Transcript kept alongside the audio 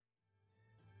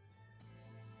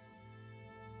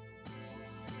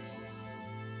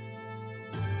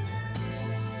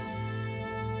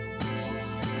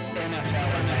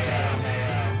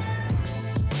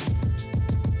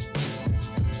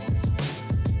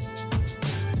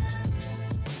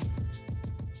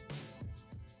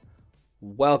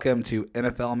Welcome to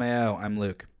NFL Mayo. I'm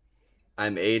Luke.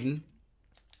 I'm Aiden.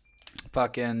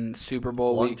 Fucking Super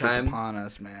Bowl Long week time. is upon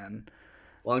us, man.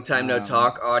 Long time no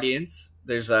talk, audience.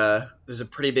 There's a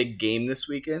pretty big game this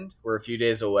weekend. We're a few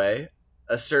days away.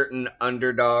 A certain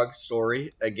underdog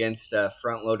story against a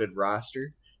front-loaded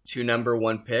roster. 2 number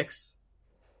 1 picks.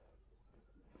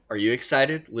 Are you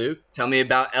excited, Luke? Tell me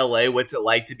about LA. What's it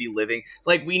like to be living?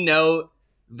 Like, we know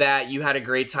that you had a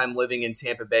great time living in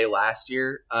Tampa Bay last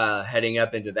year, heading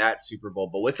up into that Super Bowl.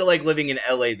 But what's it like living in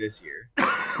LA this year?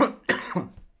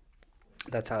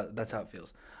 That's how it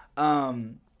feels.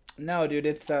 No, dude,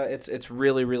 it's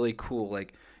really, really cool.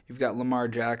 Like, you've got Lamar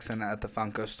Jackson at the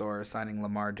Funko store signing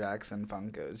Lamar Jackson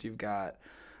Funkos. You've got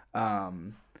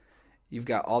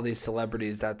all these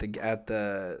celebrities that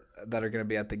are going to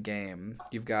be at the game.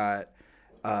 You've got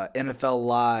NFL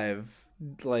Live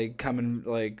like coming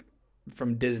like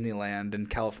from Disneyland and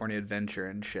California Adventure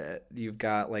and shit. You've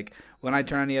got like when I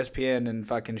turn on ESPN and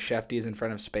fucking Shefty's in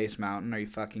front of Space Mountain. Are you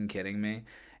fucking kidding me?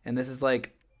 And this is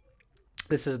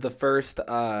the first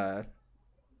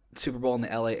Super Bowl in the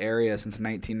LA area since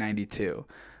 1992.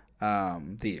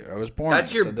 The year I was born.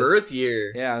 That's your birth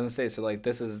year. Yeah, I was gonna say. So like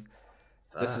this is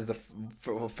the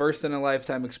first in a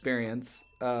lifetime experience,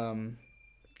 and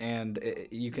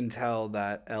you can tell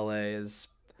that LA is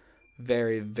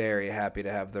very, very happy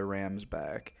to have the Rams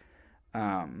back.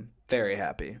 Very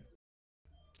happy.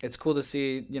 It's cool to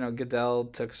see, Goodell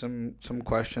took some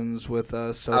questions with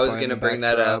us. So I was going to bring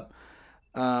that up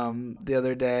the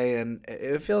other day, and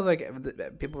it feels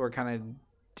like people were kind of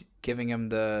giving him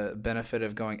the benefit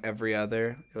of going every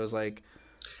other. It was like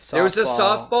softball, there was a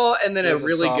softball and then a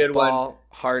really good one.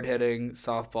 Hard hitting,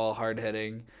 softball, hard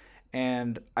hitting,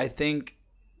 and I think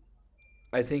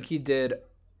he did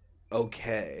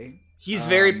okay. He's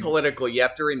very political. You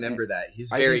have to remember that.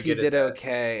 He's very good at that. He did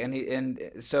okay.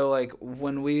 And so like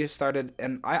when we started,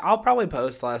 and I'll probably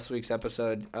post last week's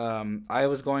episode. I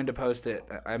was going to post it.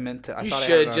 I meant to. You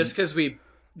should, just because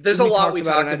there's a lot we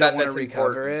talked about that's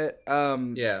important.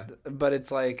 Yeah. But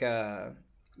it's like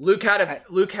Luke had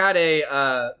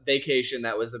a vacation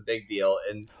that was a big deal,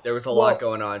 and there was a lot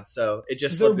going on, so it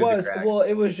just slipped through the cracks. Well,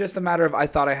 it was just a matter of I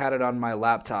thought I had it on my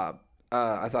laptop.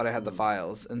 I thought I had the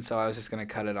files, and so I was just gonna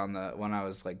cut it on when I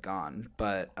was like gone,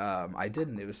 but I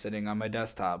didn't. It was sitting on my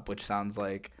desktop, which sounds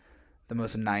like the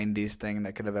most '90s thing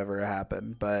that could have ever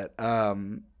happened. But I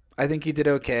think he did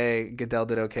okay. Goodell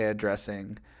did okay at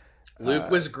dressing.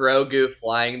 Luke was Grogu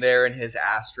flying there in his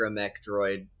astromech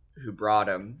droid who brought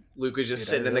him. Luke was just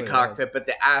sitting in the cockpit, but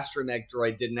the astromech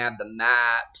droid didn't have the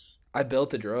maps. I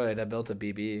built a droid. I built a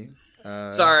BB.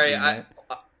 Sorry,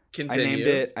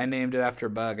 Continue. I named it after a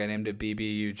bug. I named it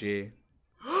BBUG.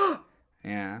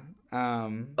 Yeah.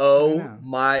 Oh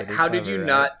my! How did you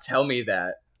not tell me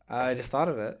that? I just thought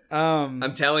of it.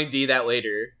 I'm telling D that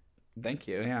later. Thank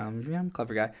you. Yeah, I'm a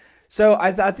clever guy. So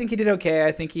I think he did okay.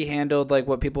 I think he handled like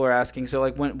what people were asking. So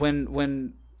like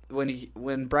when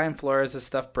Brian Flores'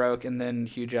 stuff broke, and then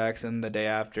Hugh Jackson the day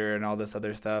after, and all this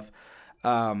other stuff.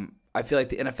 I feel like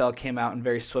the NFL came out and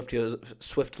very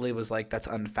swiftly was like, that's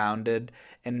unfounded.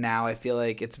 And now I feel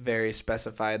like it's very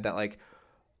specified that like,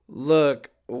 look,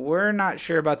 we're not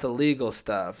sure about the legal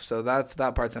stuff. So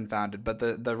that part's unfounded. But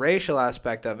the racial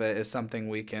aspect of it is something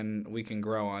we can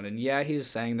grow on. And yeah, he's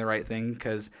saying the right thing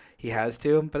because he has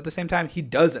to. But at the same time, he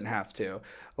doesn't have to.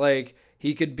 Like,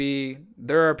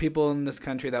 there are people in this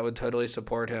country that would totally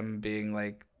support him being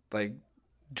like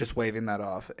just waving that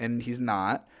off. And he's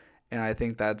not. And I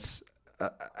think that's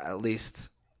at least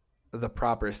the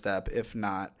proper step,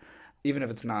 even if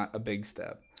it's not a big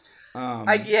step.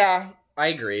 I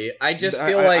agree. I just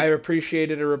feel I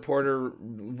appreciated a reporter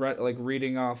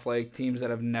reading off like teams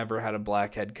that have never had a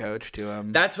black head coach to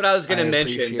him. That's what I was going to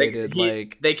mention.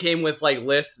 They came with like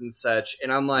lists and such, and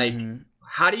I'm like,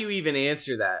 how do you even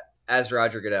answer that as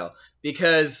Roger Goodell?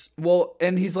 Because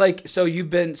and he's like, so you've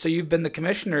been the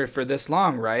commissioner for this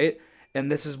long, right? And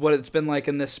this is what it's been like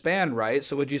in this span, right?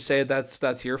 So would you say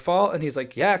that's your fault? And he's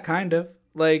like, yeah, kind of.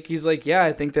 Like, he's like, yeah,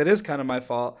 I think that is kind of my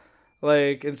fault.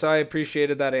 Like, and so I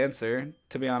appreciated that answer,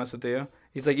 to be honest with you.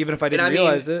 He's like, even if I didn't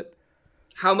realize it.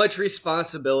 How much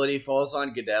responsibility falls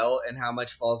on Goodell and how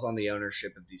much falls on the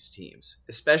ownership of these teams?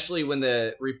 Especially when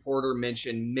the reporter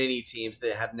mentioned many teams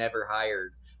that have never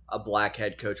hired a black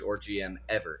head coach or GM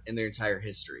ever in their entire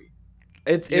history.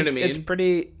 It's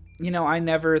pretty... I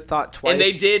never thought twice. And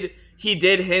he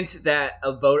did hint that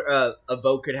a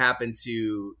vote could happen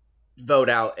to vote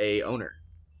out a owner.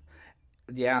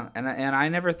 Yeah, and I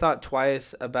never thought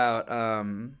twice about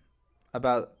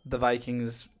the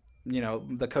Vikings. You know,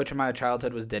 the coach of my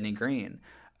childhood was Denny Green.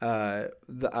 I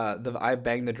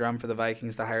banged the drum for the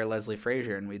Vikings to hire Leslie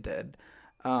Frazier, and we did.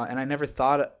 And I never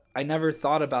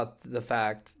thought about the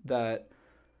fact that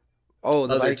the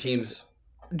Other Vikings teams.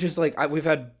 just like we've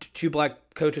had two black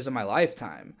coaches in my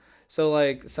lifetime. So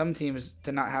like some teams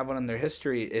to not have one in their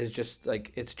history is just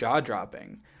like it's jaw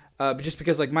dropping. But just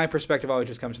because like my perspective always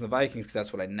just comes from the Vikings because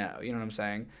that's what I know. You know what I'm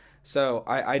saying? So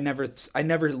I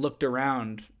never looked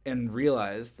around and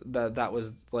realized that that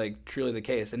was like truly the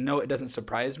case. And no, it doesn't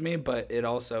surprise me, but it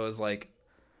also is like,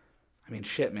 I mean,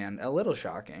 shit, man, a little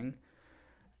shocking.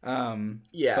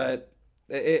 Yeah. But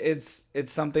it's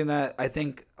something that I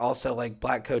think also like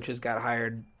black coaches got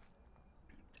hired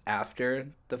after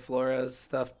the Flores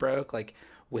stuff broke, like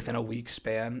within a week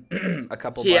span, a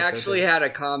couple He black actually coaches. had a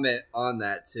comment on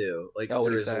that too, like Oh, what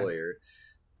through he his say? lawyer.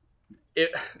 It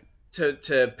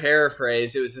to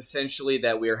paraphrase, it was essentially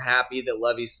that we are happy that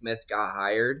Lovie Smith got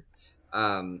hired,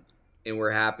 um, and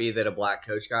we're happy that a black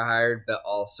coach got hired, but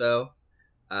also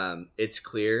it's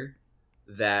clear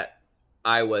that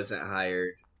I wasn't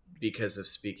hired because of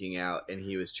speaking out, and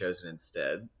he was chosen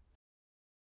instead.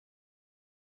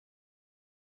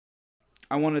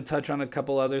 I want to touch on a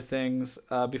couple other things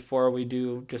before we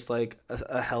do just like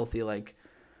a healthy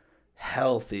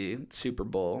Super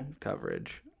Bowl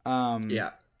coverage.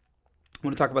 Yeah. I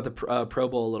want to talk about the Pro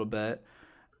Bowl a little bit.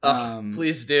 Oh, Um,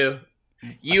 please do.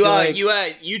 I You feel uh like you uh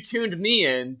you tuned me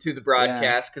in to the yeah,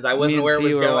 broadcast because I me wasn't and where it T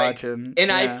was were going, watching.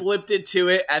 and I Yeah, flipped it to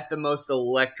it at the most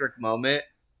electric moment,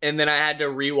 and then I had to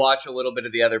rewatch a little bit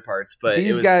of the other parts, but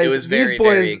it was very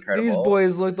very these incredible.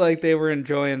 boys looked like they were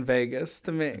enjoying Vegas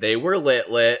to me. They were lit.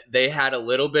 They had a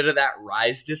little bit of that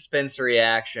Rise dispensary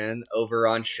action over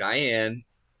on Cheyenne.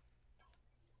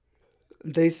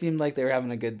 They seemed like they were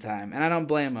having a good time, and I don't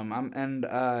blame them.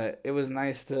 It was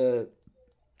nice to.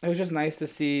 It was just nice to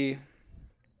see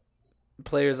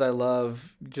players I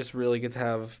love just really get to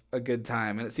have a good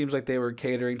time, and it seems like they were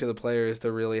catering to the players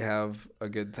to really have a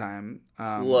good time.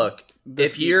 Look,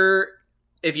 This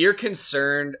if you're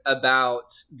concerned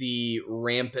about the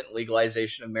rampant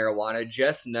legalization of marijuana,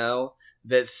 just know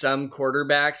that some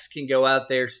quarterbacks can go out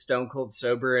there stone cold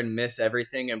sober and miss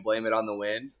everything and blame it on the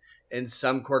wind. And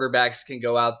some quarterbacks can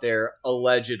go out there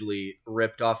allegedly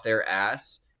ripped off their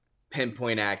ass,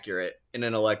 pinpoint accurate in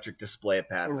an electric display of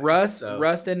passing. So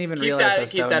Russ didn't even realize how keep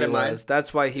stoned that he in mind was.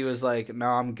 That's why he was like, "No,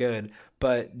 I'm good."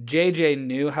 But JJ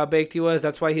knew how baked he was.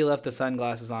 That's why he left the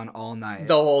sunglasses on all night.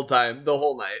 the whole time, the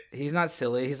whole night. He's not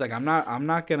silly. He's like, I'm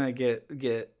not gonna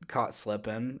get caught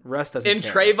slipping. Russ doesn't And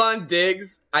care. Trayvon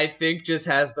Diggs, I think, just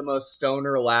has the most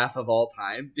stoner laugh of all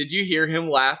time. Did you hear him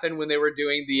laughing when they were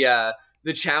doing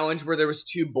the challenge where there was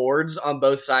two boards on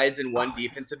both sides and one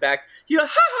defensive back? He like,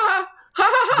 ha ha ha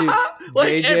ha Dude, ha, like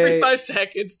JJ every 5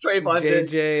 seconds. Trayvon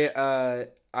Diggs. JJ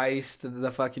iced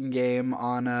the fucking game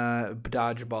on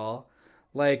dodgeball.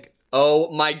 Like Oh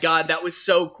my god, that was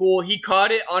so cool. He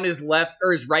caught it on his left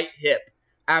or his right hip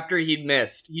after he'd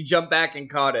missed. He jumped back and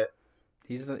caught it.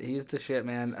 he's the shit,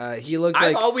 man. He looked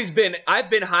like I've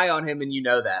been high on him, and you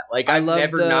know that. Like I I've love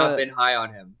never not been high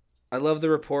on him. I love the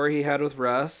rapport he had with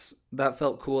Russ. That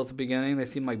felt cool at the beginning. They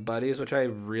seemed like buddies, which I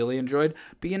really enjoyed.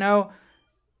 But you know,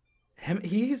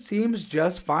 he seems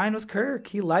just fine with Kirk.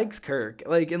 He likes Kirk.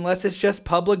 Like unless it's just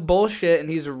public bullshit and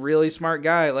he's a really smart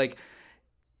guy. Like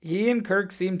he and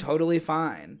Kirk seem totally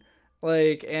fine.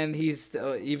 Like and he's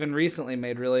even recently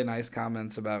made really nice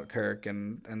comments about Kirk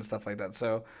and stuff like that.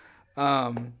 So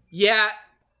Yeah,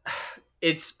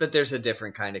 but there's a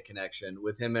different kind of connection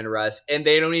with him and Russ, and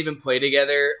they don't even play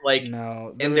together. Like,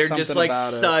 no, there and was they're just something like about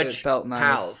it. It such felt nice.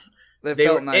 pals. It They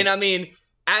felt were, nice. and I mean,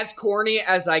 as corny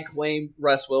as I claim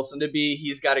Russ Wilson to be,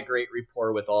 he's got a great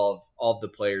rapport with all of the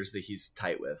players that he's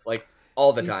tight with, like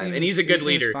all the time, and he's a good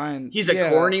leader. Fine. He's a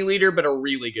corny leader, but a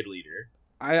really good leader.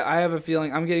 I have a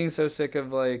feeling I'm getting so sick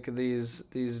of like these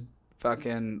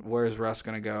fucking where's Russ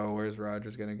gonna go, where's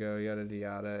Rodgers gonna go, yada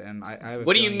yada. And I have a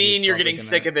What do you feeling mean he's you're probably getting gonna...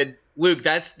 sick of it, Luke?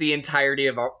 That's the entirety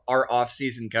of our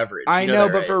off-season coverage. I You know,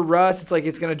 that, but right? for Russ, it's like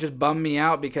it's gonna just bum me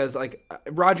out because like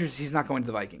Rodgers, he's not going to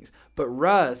the Vikings, but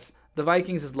Russ, the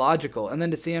Vikings is logical, and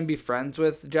then to see him be friends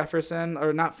with Jefferson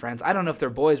or not friends, I don't know if they're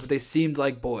boys, but they seemed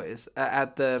like boys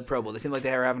at the Pro Bowl. They seemed like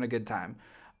they were having a good time.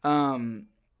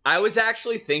 I was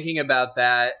actually thinking about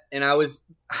that, and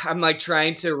I'm like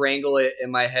trying to wrangle it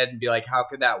in my head and be like, how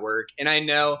could that work? And I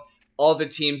know all the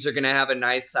teams are going to have a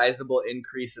nice sizable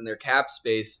increase in their cap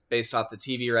space based off the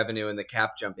TV revenue and the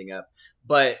cap jumping up.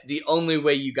 But the only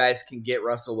way you guys can get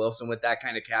Russell Wilson with that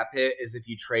kind of cap hit is if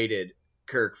you traded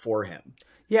Kirk for him.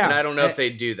 Yeah, And I don't know if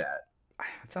they'd do that.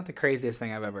 It's not the craziest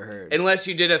thing I've ever heard. Unless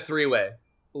you did a three-way,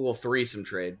 a little threesome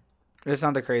trade. It's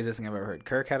not the craziest thing I've ever heard.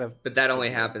 Kirk had a... But that only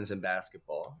happens in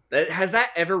basketball. Has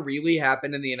that ever really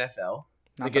happened in the NFL?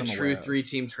 Not like that a I'm true aware of.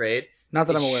 three-team trade? Not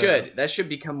that I'm aware of. That should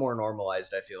become more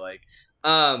normalized, I feel like.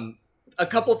 A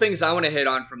couple things I want to hit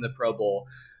on from the Pro Bowl.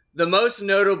 The most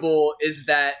notable is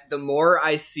that the more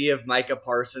I see of Micah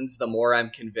Parsons, the more I'm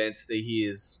convinced that he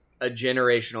is a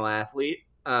generational athlete.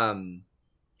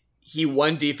 He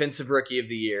won Defensive Rookie of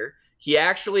the Year. He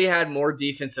actually had more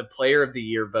Defensive Player of the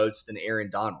Year votes than Aaron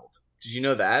Donald. Did you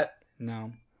know that?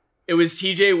 No. It was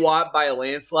TJ Watt by a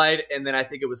landslide, and then I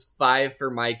think it was 5 for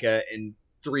Micah and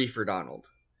 3 for Donald.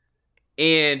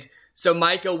 And so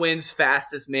Micah wins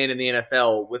fastest man in the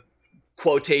NFL with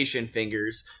quotation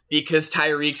fingers because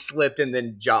Tyreek slipped and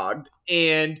then jogged.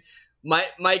 And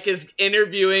Mike is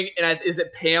interviewing, and is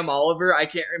it Pam Oliver? I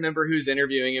can't remember who's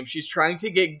interviewing him. She's trying to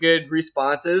get good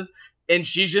responses, and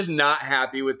she's just not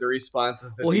happy with the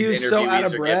responses that these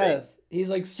interviewees are giving. He's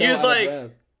like so out of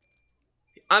breath.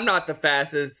 I'm not the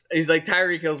fastest. He's like,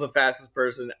 Tyreek Hill's the fastest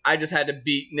person. I just had to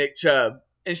beat Nick Chubb.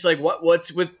 And she's like,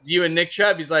 what's with you and Nick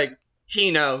Chubb? He's like,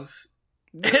 he knows.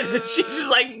 And she's just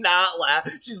like not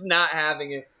laughing. She's not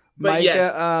having it. But Micah,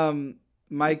 yes.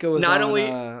 Micah was not on,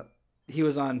 only he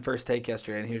was on First Take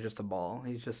yesterday, and he was just a ball.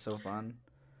 He's just so fun.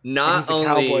 Not he's a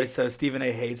only Cowboys, so Stephen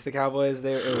A. hates the Cowboys.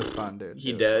 It was fun, dude.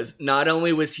 He does. Fun. Not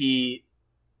only was he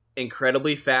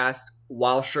incredibly fast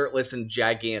while shirtless and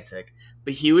gigantic,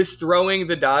 but he was throwing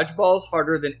the dodgeballs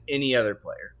harder than any other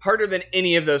player. Harder than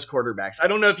any of those quarterbacks. I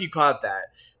don't know if you caught that.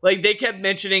 Like, they kept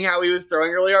mentioning how he was throwing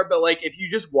really hard, but, like, if you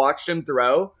just watched him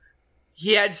throw,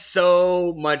 he had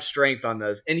so much strength on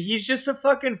those. And he's just a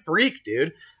fucking freak,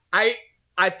 dude. I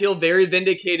feel very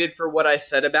vindicated for what I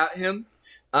said about him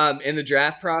in the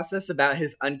draft process about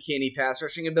his uncanny pass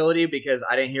rushing ability, because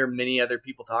I didn't hear many other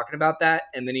people talking about that.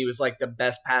 And then he was, like, the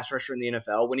best pass rusher in the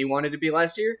NFL when he wanted to be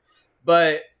last year.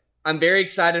 But I'm very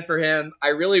excited for him. I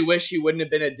really wish he wouldn't have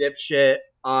been a dipshit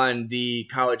on the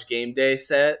College Game Day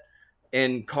set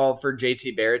and called for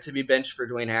JT Barrett to be benched for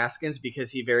Dwayne Haskins,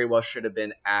 because he very well should have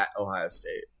been at Ohio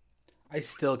State. I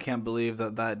still can't believe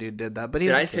that dude did that. But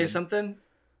did I say something?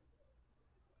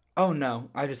 Oh, no.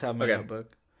 I just have my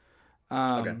notebook.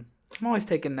 Okay. I'm always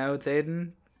taking notes,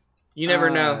 Aiden. You never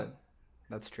know.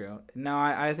 That's true. No,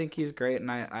 I think he's great,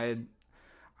 and I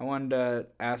wanted to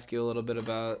ask you a little bit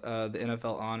about the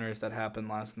NFL honors that happened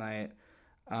last night.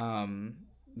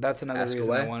 That's another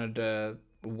reason I wanted to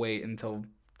wait until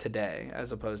today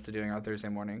as opposed to doing our Thursday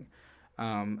morning.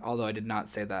 Although I did not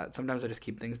say that. Sometimes I just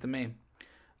keep things to me.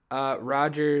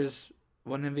 Rodgers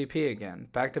won MVP again.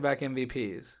 Back-to-back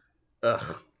MVPs.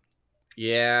 Ugh.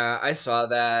 Yeah, I saw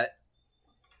that.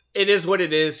 It is what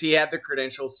it is. He had the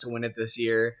credentials to win it this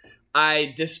year.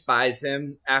 I despise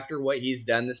him after what he's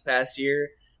done this past year.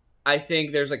 I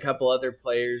think there's a couple other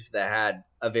players that had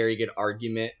a very good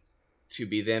argument to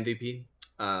be the MVP.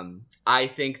 I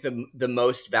think the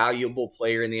most valuable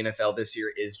player in the NFL this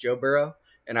year is Joe Burrow,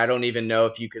 and I don't even know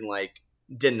if you can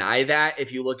deny that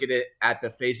if you look at it at the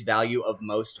face value of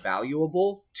most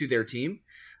valuable to their team.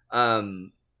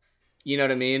 You know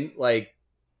what I mean? Like,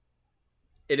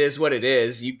 it is what it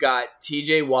is. You've got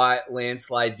TJ Watt,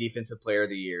 landslide defensive player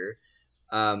of the year,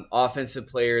 offensive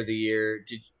player of the year.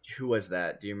 Who was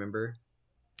that? Do you remember?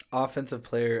 Offensive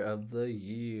player of the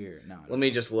year. No. Let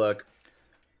me just look.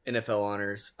 NFL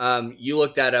honors. You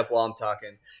look that up while I'm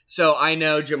talking. So I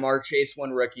know Jamar Chase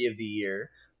won Rookie of the Year.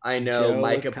 I know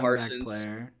Micah Parsons.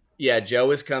 Yeah, Joe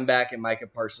was comeback, and Micah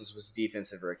Parsons was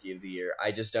Defensive Rookie of the Year.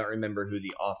 I just don't remember who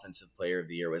the Offensive Player of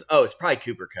the Year was. Oh, it's probably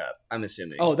Cooper Kupp, I'm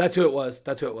assuming. Oh, that's who it was.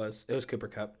 It was Cooper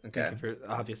Kupp. Okay. Thank you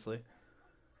for, obviously.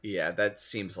 Yeah, that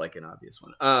seems like an obvious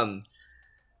one.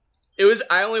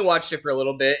 I only watched it for a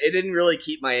little bit. It didn't really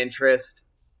keep my interest.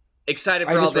 Excited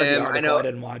for all them. I know I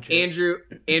didn't watch it.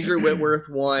 Andrew Whitworth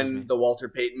won the Walter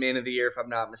Payton Man of the Year, if I'm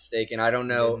not mistaken. I don't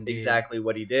know exactly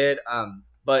what he did.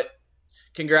 But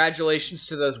congratulations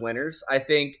to those winners. I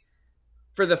think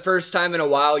for the first time in a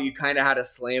while, you kind of had a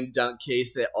slam dunk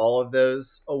case at all of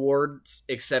those awards,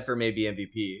 except for maybe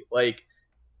MVP. Like,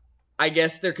 I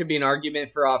guess there could be an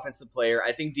argument for offensive player.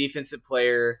 I think defensive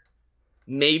player,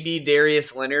 maybe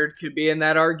Darius Leonard could be in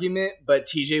that argument, but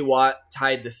TJ Watt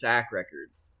tied the sack record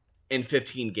in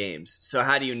 15 games. So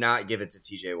how do you not give it to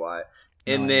TJ Watt?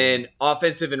 And then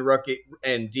offensive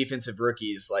and defensive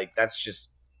rookies, like, that's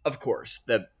just, of course,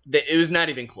 it was not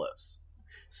even close.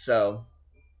 So,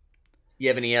 you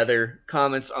have any other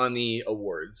comments on the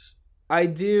awards? I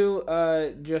do,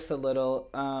 just a little.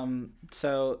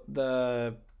 So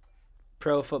the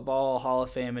Pro Football Hall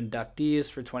of Fame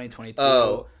inductees for 2022.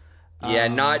 Oh, yeah,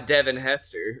 not Devin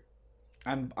Hester.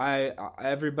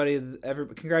 Congratulations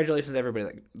to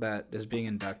everybody that is being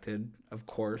inducted, of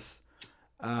course.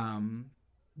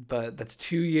 But that's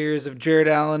 2 years of Jared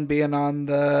Allen being on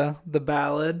the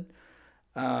ballot,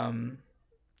 and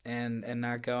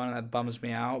not going. That bums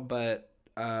me out. But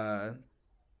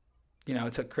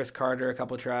it took Chris Carter a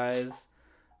couple tries,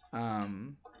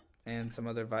 and some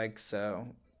other Vikes. So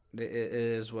it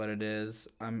is what it is.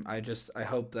 I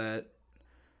hope that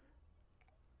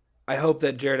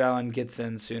Jared Allen gets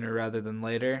in sooner rather than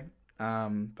later.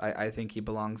 I think he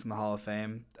belongs in the Hall of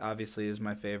Fame. Obviously, is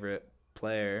my favorite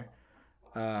player.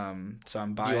 So I'm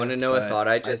biased. Do you want to know a thought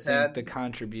I just had? The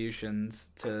contributions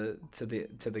to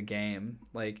the game,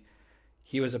 like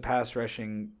he was a pass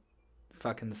rushing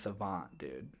fucking savant,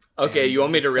 dude. Okay, And you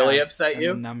want me the to really stats upset and you?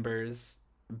 The numbers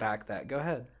back that. Go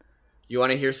ahead. You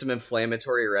want to hear some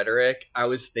inflammatory rhetoric? I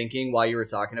was thinking while you were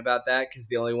talking about that, because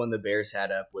the only one the Bears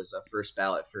had up was a first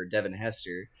ballot for Devin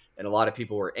Hester, and a lot of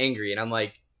people were angry. And I'm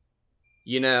like,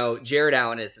 Jared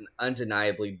Allen is an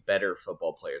undeniably better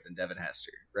football player than Devin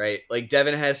Hester, right? Like,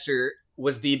 Devin Hester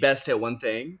was the best at one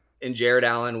thing, and Jared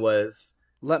Allen was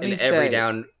every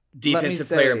down defensive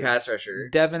player and pass rusher.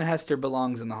 Devin Hester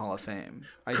belongs in the Hall of Fame.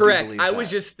 Correct. I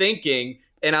was just thinking,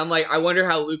 and I'm like, I wonder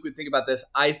how Luke would think about this.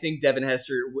 I think Devin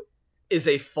Hester is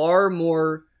a far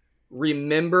more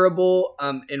rememberable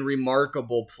and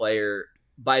remarkable player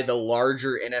by the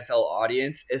larger NFL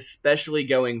audience, especially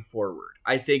going forward.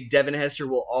 I think Devin Hester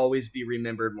will always be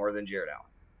remembered more than Jared Allen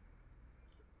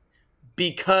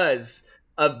because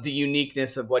of the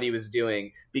uniqueness of what he was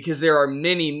doing, because there are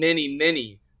many, many,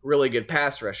 many really good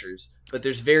pass rushers, but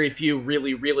there's very few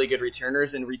really, really good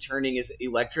returners, and returning is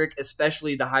electric,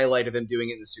 especially the highlight of him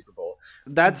doing it in the Super Bowl.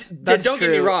 That's don't true.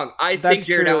 Get me wrong. I think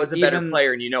Jared Allen is a better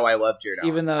player, and I love Jared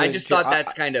Allen. Even though I just thought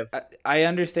that's kind of... I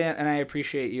understand, and I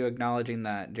appreciate you acknowledging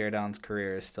that Jared Allen's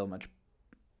career is still much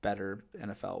better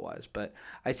NFL-wise. But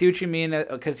I see what you mean,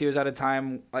 because he was at a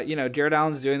time... Jared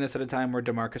Allen's doing this at a time where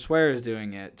DeMarcus Ware is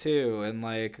doing it, too, and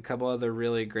like a couple other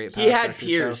really great pass He had rushers.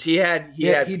 peers. So,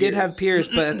 he did have peers,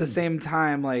 but at the same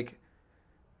time, like...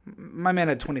 My man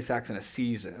had 20 sacks in a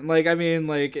season. Like, I mean,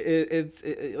 like it's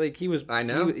like he was. I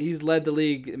know he's led the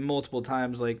league multiple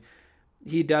times. Like,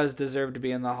 he does deserve to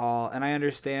be in the Hall, and I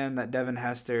understand that Devin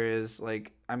Hester is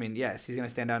like. I mean, yes, he's going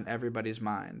to stand out in everybody's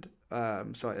mind.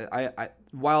 So I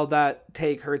while that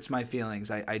take hurts my feelings,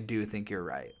 I do think you're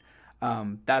right.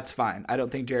 That's fine. I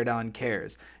don't think Jared Allen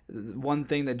cares. One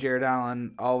thing that Jared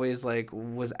Allen always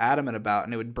was adamant about,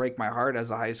 and it would break my heart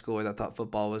as a high schooler that thought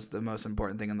football was the most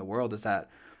important thing in the world, is that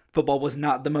football was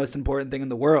not the most important thing in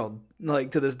the world,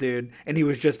 to this dude, and he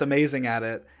was just amazing at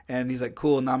it. And he's like,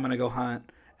 cool, now I'm gonna go hunt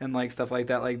and stuff like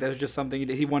that. That was just something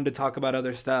he wanted to talk about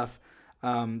other stuff.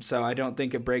 So I don't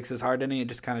think it breaks his heart any. It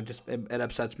just kind of it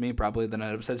upsets me probably than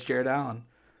it upsets Jared Allen.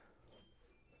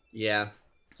 Yeah,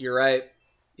 you're right.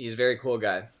 He's a very cool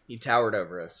guy. He towered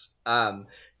over us. And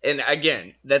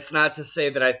again, that's not to say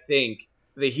that I think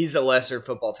that he's a lesser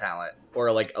football talent or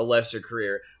a lesser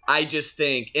career. I just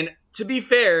think, and to be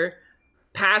fair,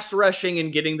 pass rushing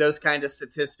and getting those kind of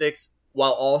statistics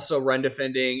while also run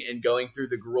defending and going through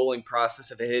the grueling process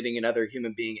of hitting another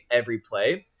human being every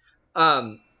play,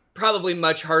 probably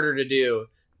much harder to do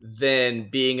than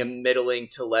being a middling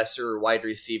to lesser wide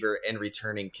receiver and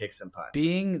returning kicks and punts.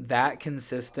 Being that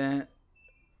consistent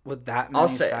with that many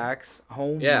sacks,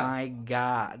 my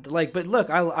God! But look,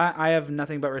 I have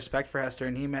nothing but respect for Hester,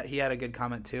 and he had a good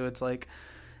comment too. It's like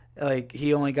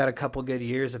he only got a couple good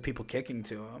years of people kicking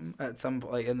to him at some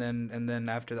point, and then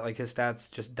after that, his stats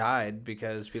just died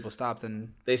because people stopped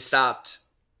and they stopped.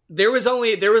 There was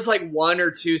one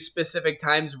or two specific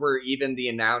times where even the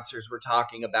announcers were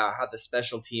talking about how the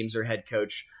special teams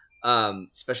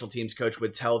coach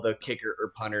would tell the kicker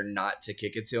or punter not to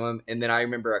kick it to him, and then I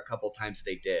remember a couple times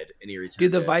they did, and he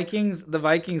returned. Dude, the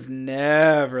Vikings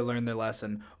never learned their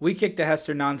lesson. We kicked to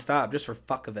Hester nonstop just for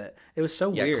fuck of it. It was so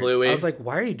weird. Chloe. I was like,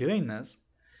 why are you doing this?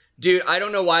 Dude, I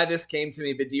don't know why this came to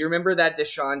me, but do you remember that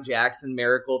Deshaun Jackson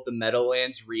miracle at the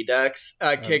Meadowlands Redux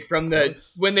kick from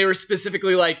when they were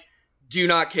specifically like, do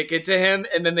not kick it to him,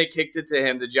 and then they kicked it to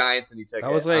him, the Giants, and he took it.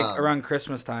 That was around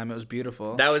Christmas time. It was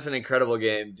beautiful. That was an incredible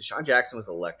game. Deshaun Jackson was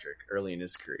electric early in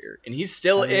his career, and he's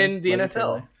still in the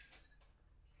NFL.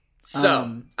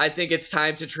 So I think it's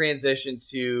time to transition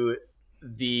to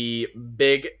the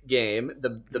big game,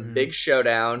 the big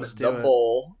showdown, the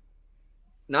bowl.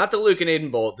 Not the Luke and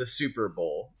Aiden Bowl, the Super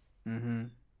Bowl. Mm-hmm.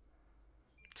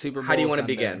 Super Bowl. How do you want to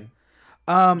begin?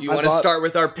 Do you want to start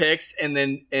with our picks and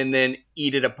then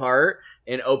eat it apart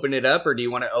and open it up, or do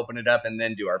you want to open it up and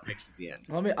then do our picks at the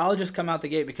end? I'll just come out the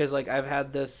gate because I've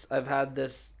had this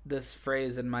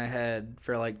phrase in my head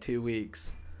for 2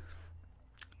 weeks.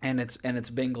 and it's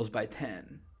Bengals by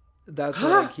 10. That's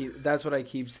what I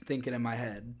keep thinking in my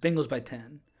head. Bengals by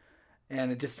 10.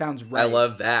 And it just sounds right. I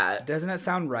love that. Doesn't it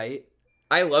sound right?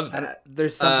 I love that.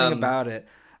 There's something about it.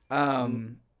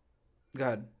 Go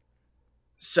ahead.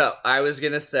 So I was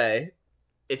going to say,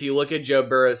 if you look at Joe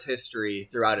Burrow's history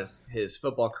throughout his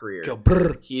football career,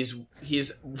 he's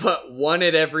won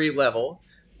at every level.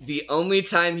 The only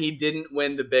time he didn't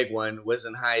win the big one was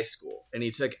in high school, and he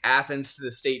took Athens to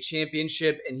the state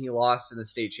championship, and he lost in the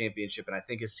state championship, and I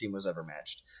think his team was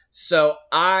overmatched. So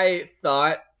I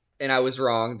thought, and I was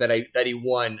wrong, that he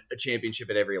won a championship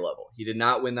at every level. He did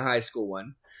not win the high school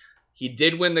one. He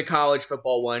did win the college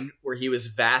football one, where he was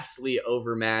vastly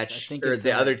overmatched, or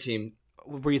the other team.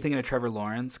 Were you thinking of Trevor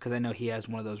Lawrence? Because I know he has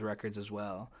one of those records as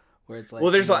well, where it's like.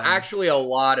 Well, there's actually a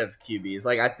lot of QBs.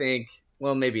 Like I think,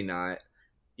 well, maybe not.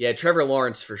 Yeah, Trevor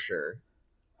Lawrence for sure.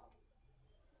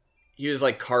 He was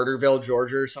like Carterville,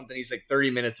 Georgia or something. He's like 30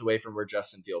 minutes away from where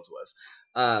Justin Fields was.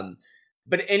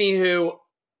 But anywho,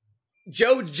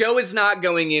 Joe is not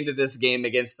going into this game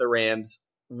against the Rams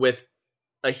with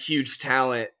a huge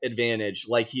talent advantage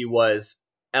like he was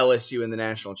LSU in the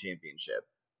national championship.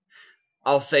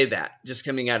 I'll say that, just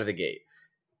coming out of the gate.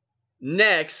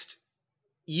 Next,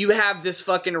 you have this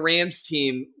fucking Rams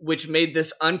team, which made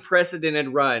this unprecedented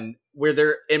run where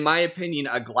they're, in my opinion,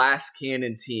 a glass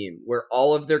cannon team, where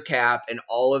all of their cap and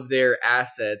all of their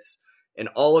assets and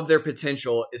all of their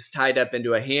potential is tied up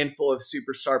into a handful of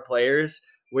superstar players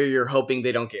where you're hoping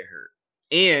they don't get hurt.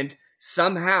 And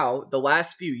somehow, the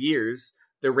last few years,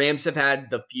 the Rams have had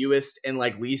the fewest and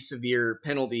like least severe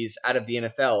penalties out of the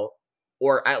NFL,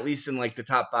 or at least in like the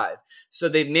top 5. So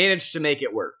they've managed to make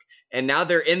it work. And now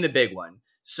they're in the big one.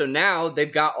 So now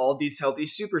they've got all these healthy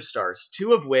superstars,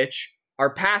 2 of which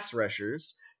are pass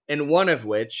rushers, and 1 of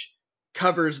which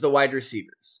covers the wide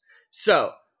receivers.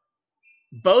 So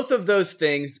both of those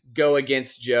things go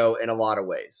against Joe in a lot of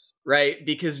ways, right?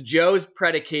 Because Joe's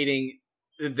predicating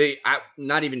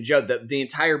not even Joe, the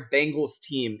entire Bengals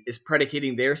team is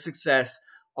predicating their success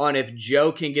on if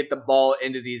Joe can get the ball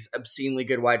into these obscenely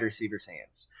good wide receivers'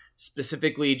 hands.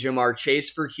 Specifically, Jamar Chase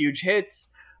for huge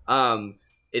hits.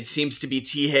 It seems to be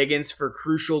T. Higgins for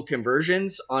crucial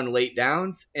conversions on late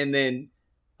downs. And then,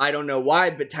 I don't know why,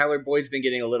 but Tyler Boyd's been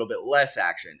getting a little bit less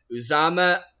action.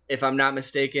 Uzama, if I'm not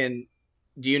mistaken,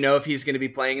 do you know if he's going to be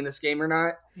playing in this game or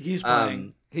not? He's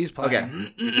playing. He's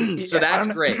playing. Okay. So that's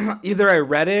great. Either I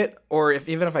read it, or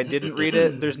even if I didn't read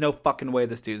it, there's no fucking way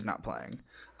this dude's not playing.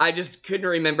 I just couldn't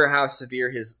remember how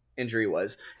severe his injury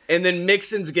was. And then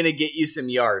Mixon's going to get you some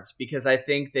yards, because I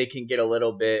think they can get a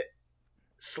little bit...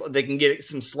 They can get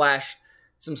some slash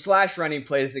running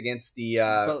plays against the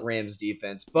Rams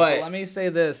defense. But let me say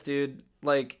this, dude.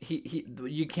 Like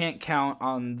you can't count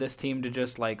on this team to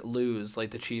just like lose like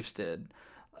the Chiefs did.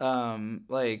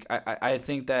 I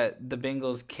think that the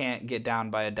Bengals can't get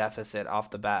down by a deficit off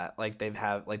the bat like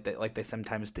they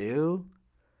sometimes do.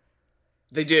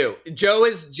 They do. Joe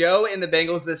and the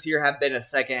Bengals this year have been a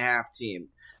second half team,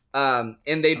 and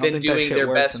they've been doing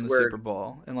their best in the work. Super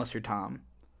Bowl, unless you're Tom.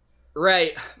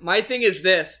 Right. My thing is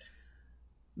this.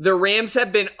 The Rams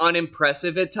have been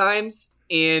unimpressive at times,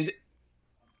 and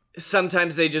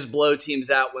sometimes they just blow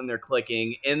teams out when they're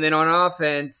clicking. And then on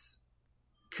offense,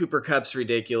 Cooper Kupp's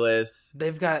ridiculous.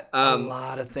 They've got a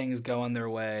lot of things going their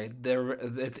way.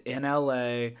 It's in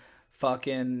LA.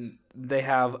 Fucking, they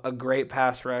have a great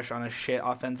pass rush on a shit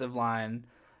offensive line.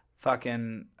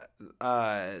 Fucking,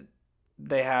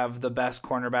 they have the best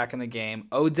cornerback in the game.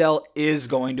 Odell is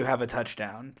going to have a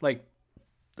touchdown. Like,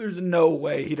 there's no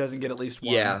way he doesn't get at least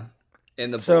one. Yeah, in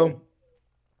the bowl. So,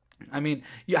 I mean,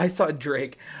 yeah, I saw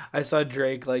Drake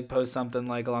like post something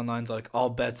like along the lines like all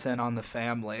bets in on the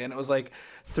family, and it was like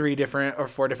 3 different or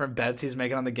 4 different bets he's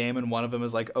making on the game, and one of them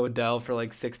is like Odell for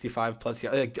like 65 plus.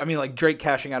 Like Drake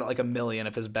cashing out at like $1 million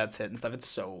if his bets hit and stuff. It's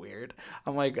so weird.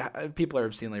 I'm like, people are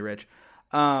obscenely rich.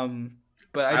 But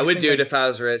I would do it if I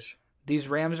was rich. These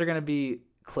Rams are going to be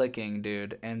clicking,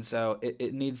 dude. And so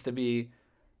it needs to be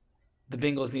 – the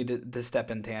Bengals need to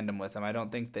step in tandem with them. I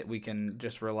don't think that we can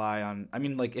just rely on – I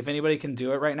mean, like, if anybody can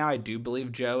do it right now, I do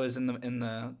believe Joe is in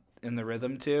the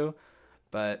rhythm too.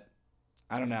 But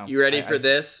I don't know. You ready for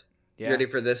this? Yeah. You ready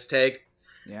for this take?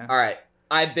 Yeah. All right.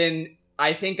 I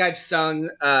think I've sung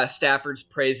Stafford's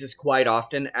praises quite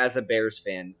often as a Bears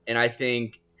fan. And I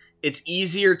think it's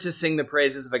easier to sing the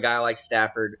praises of a guy like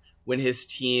Stafford when his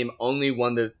team only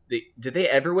won the did they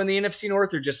ever win the NFC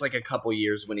North, or just like a couple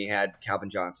years when he had Calvin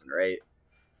Johnson, right?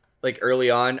 Like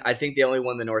early on, I think they only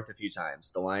won the North a few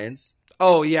times, the Lions.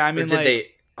 Oh, yeah. I mean,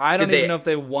 I don't even know if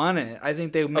they won it. I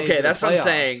think they made Okay, that's what I'm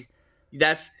saying.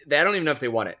 I don't even know if they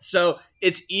won it. So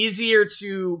it's easier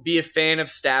to be a fan of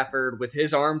Stafford with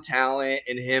his arm talent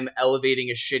and him elevating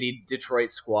a shitty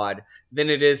Detroit squad than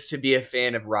it is to be a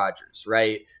fan of Rodgers,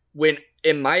 right? When,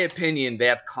 in my opinion, they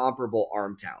have comparable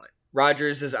arm talent.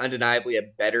 Rodgers is undeniably a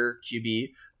better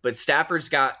QB, but Stafford's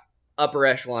got upper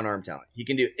echelon arm talent. He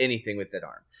can do anything with that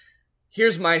arm.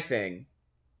 Here's my thing.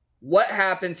 What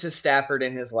happened to Stafford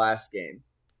in his last game?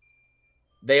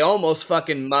 They almost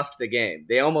fucking muffed the game.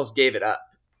 They almost gave it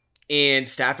up. And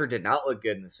Stafford did not look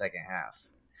good in the second half.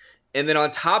 And then on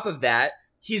top of that,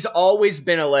 he's always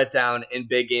been a letdown in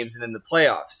big games and in the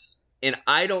playoffs. And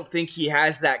I don't think he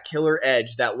has that killer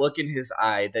edge, that look in his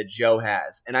eye that Joe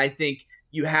has. And I think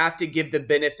you have to give the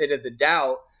benefit of the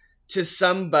doubt to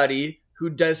somebody who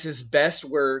does his best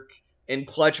work in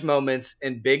clutch moments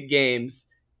in big games.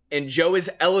 And Joe is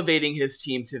elevating his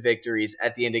team to victories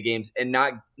at the end of games and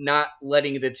not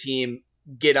letting the team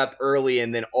get up early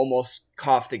and then almost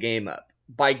cough the game up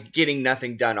by getting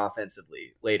nothing done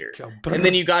offensively later. And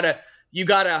then you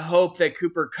gotta hope that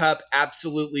Cooper Kupp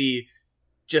absolutely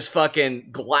just fucking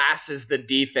glasses the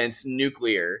defense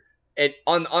nuclear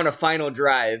on a final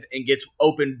drive and gets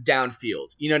open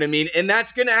downfield. You know what I mean? And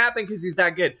that's gonna happen because he's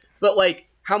that good. But like,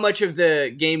 how much of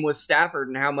the game was Stafford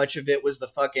and how much of it was the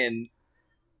fucking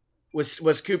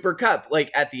was Cooper Kupp like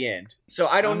at the end? So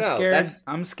I don't know.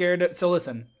 I'm scared. So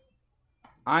listen,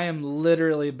 I am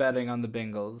literally betting on the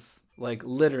Bengals. Like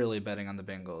literally betting on the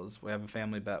Bengals. We have a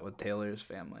family bet with Taylor's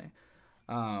family.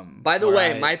 By the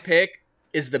way, my pick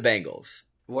is the Bengals.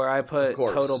 Where I put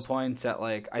total points at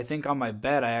like, I think on my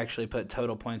bet I actually put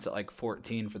total points at like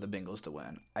 14 for the Bengals to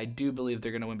win. I do believe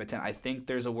they're going to win by 10. I think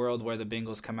there's a world where the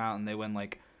Bengals come out and they win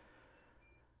like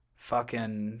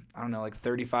fucking, I don't know, like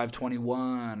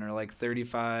 35-21 or like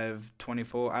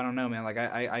 35-24. I don't know, man. Like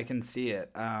I can see it.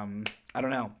 I don't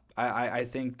know. I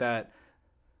think that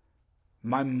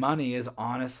my money is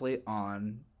honestly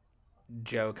on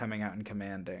Joe coming out and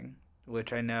commanding,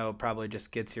 which I know probably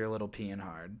just gets your little peeing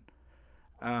hard.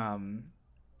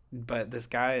 But this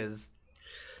guy is.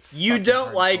 You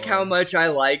don't like how much I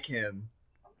like him.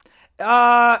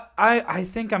 I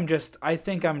think I'm just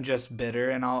bitter,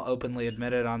 and I'll openly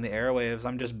admit it on the airwaves.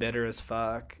 I'm just bitter as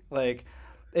fuck. Like,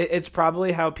 it's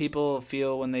probably how people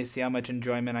feel when they see how much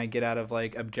enjoyment I get out of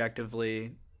like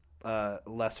objectively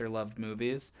lesser loved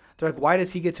movies. They're like, why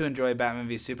does he get to enjoy Batman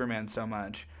v Superman so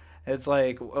much? It's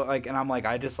like, and I'm like,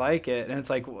 I just like it, and it's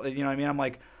like, you know what I mean? I'm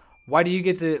like, why do you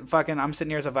get to fucking? I'm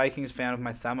sitting here as a Vikings fan with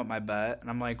my thumb up my butt, and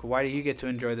I'm like, why do you get to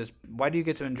enjoy this? Why do you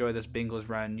get to enjoy this Bengals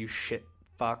run? You shit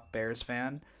fuck Bears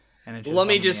fan. And it just let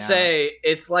me just say,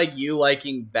 it's like you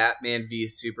liking Batman v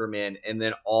Superman, and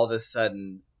then all of a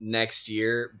sudden next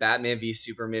year, Batman v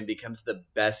Superman becomes the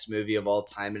best movie of all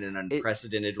time in an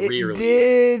unprecedented re-release. It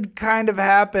did kind of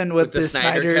happen with the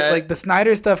Snyder cut. Like the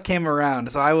Snyder stuff came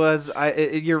around, so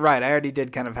you're right. I already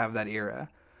did kind of have that era.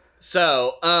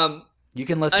 So, you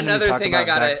can listen to me talk about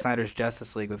Zack Snyder's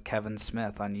Justice League with Kevin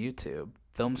Smith on YouTube.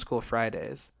 Film School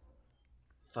Fridays.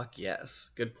 Fuck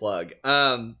yes. Good plug.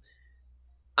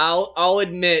 I'll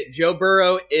admit Joe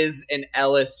Burrow is an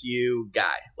LSU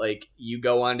guy. Like, you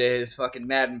go onto his fucking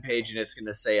Madden page and it's going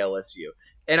to say LSU.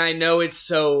 And I know it's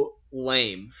so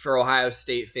lame for Ohio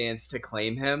State fans to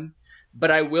claim him,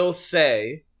 but I will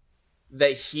say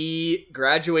that he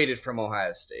graduated from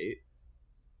Ohio State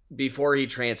before he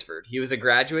transferred. He was a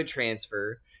graduate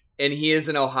transfer, and he is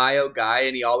an Ohio guy,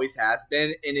 and he always has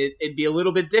been. And it'd be a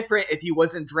little bit different if he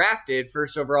wasn't drafted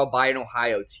first overall by an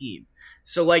Ohio team.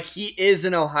 So, like, he is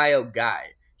an Ohio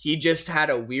guy. He just had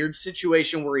a weird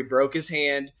situation where he broke his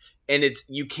hand, and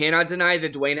you cannot deny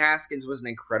that Dwayne Haskins was an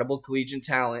incredible collegiate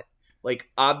talent. Like,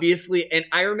 obviously, and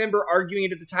I remember arguing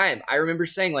it at the time. I remember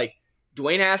saying, like,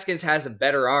 Dwayne Haskins has a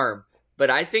better arm, but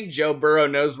I think Joe Burrow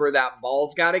knows where that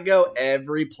ball's got to go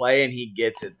every play, and he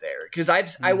gets it there. Because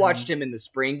I watched him in the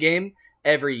spring game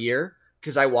every year,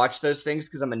 because I watch those things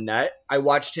because I'm a nut. I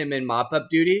watched him in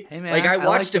mop-up duty. Hey man, like I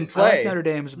watched him play. I like Notre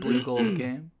Dame's blue gold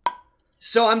game.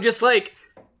 So I'm just like,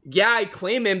 yeah, I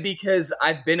claim him because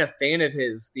I've been a fan of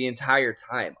his the entire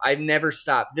time. I've never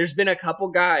stopped. There's been a couple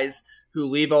guys who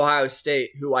leave Ohio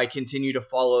State who I continue to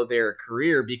follow their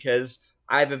career because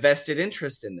I have a vested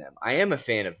interest in them. I am a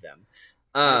fan of them.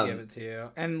 I give it to you.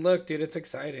 And look, dude, it's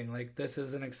exciting. Like, this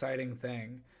is an exciting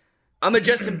thing. I'm a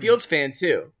Justin Fields fan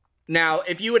too. Now,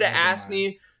 if you would have asked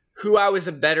me who I was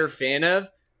a better fan of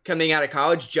coming out of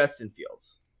college, Justin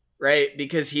Fields, right?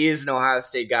 Because he is an Ohio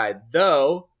State guy,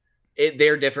 though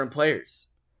they're different players.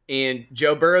 And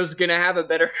Joe Burrow's going to have a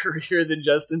better career than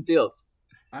Justin Fields.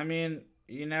 I mean,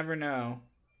 you never know.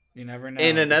 You never know.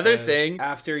 And another thing,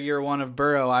 after year one of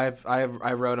Burrow,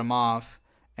 I wrote him off.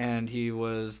 and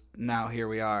now here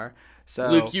we are. So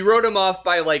Luke, you wrote him off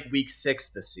by like week 6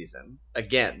 this season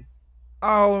again.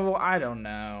 Oh, I don't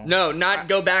know. No,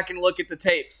 go back and look at the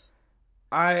tapes.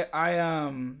 I'll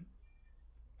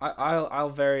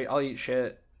eat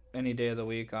shit any day of the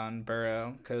week on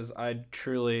Burrow, because I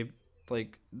truly,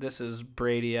 like, this is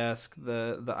Brady-esque,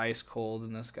 the ice cold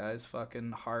in this guy's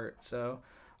fucking heart. So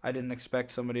I didn't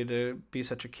expect somebody to be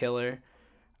such a killer.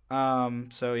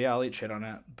 So yeah, I'll eat shit on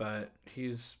it, but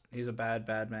he's a bad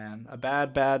man, a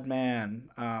bad man.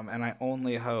 And I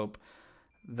only hope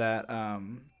that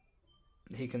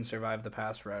he can survive the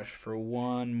pass rush for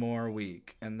one more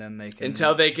week, and then they can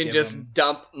just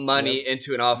dump money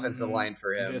into an offensive line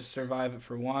for him. Just survive it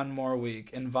for one more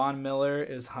week. And Von Miller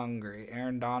is hungry.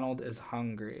 Aaron Donald is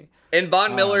hungry. And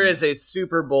Von Miller is a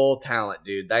Super Bowl talent,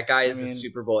 dude. That guy is a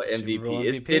Super Bowl MVP. Super Bowl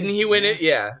MVP. Didn't he win it?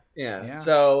 Yeah.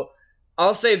 So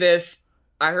I'll say this.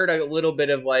 I heard a little bit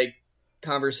of like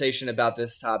conversation about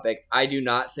this topic. I do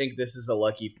not think this is a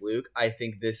lucky fluke. I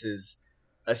think this is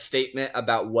a statement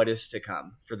about what is to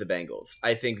come for the Bengals.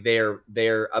 I think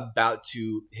they're about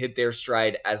to hit their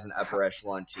stride as an upper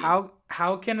echelon team.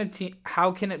 How can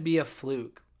it be a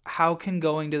fluke? How can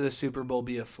going to the Super Bowl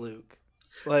be a fluke?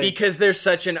 Because there's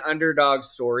such an underdog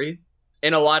story,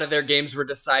 and a lot of their games were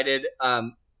decided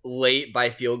late by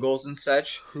field goals and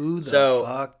such. Who the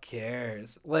fuck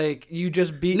cares? Like, you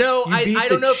just beat. No, I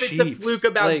don't know if it's a fluke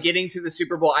about getting to the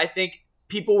Super Bowl. I think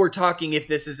people were talking if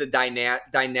this is a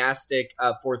dynastic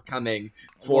forthcoming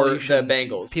for the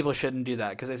Bengals. People shouldn't do that,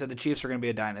 because they said the Chiefs were going to be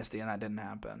a dynasty, and that didn't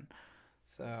happen.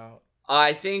 So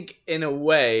I think in a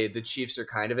way the Chiefs are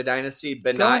kind of a dynasty,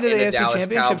 but not in a Dallas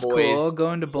Cowboys, cool.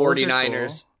 Going to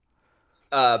 49ers,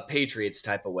 cool. Patriots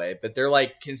type of way. But they're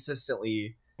like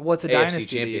consistently what's a AFC dynasty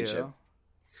championship. To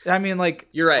you? I mean, like,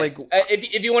 you're right. Like,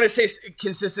 if you want to say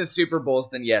consistent Super Bowls,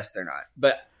 then yes, they're not.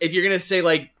 But if you're going to say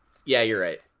like, yeah, you're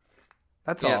right.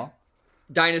 That's all.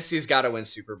 Dynasty's got to win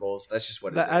Super Bowls. That's just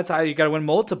what it is. That's how you got to win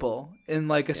multiple in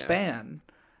like a span.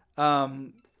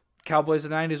 Cowboys in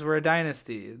the 90s were a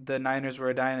dynasty. The Niners were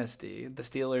a dynasty. The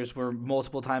Steelers were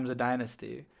multiple times a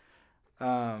dynasty.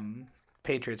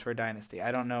 Patriots were a dynasty.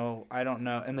 I don't know.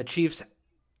 And the Chiefs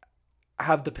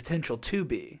have the potential to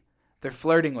be. They're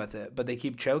flirting with it, but they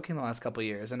keep choking the last couple of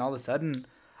years. And all of a sudden,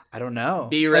 I don't know.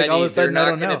 Be ready. All of a sudden,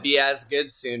 they're not going to be as good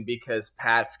soon, because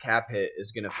Pat's cap hit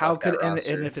is going to fuck that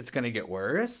roster. And if it's going to get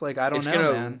worse, like, I don't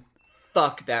know, man.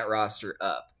 Fuck that roster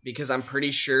up, because I'm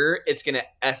pretty sure it's going to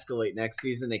escalate next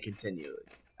season and continue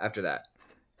after that.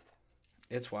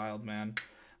 It's wild, man.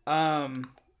 And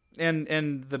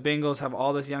the Bengals have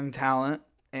all this young talent,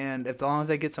 and as long as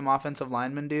they get some offensive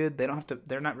linemen, dude,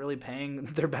 they're not really paying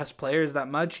their best players that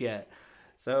much yet.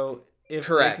 So if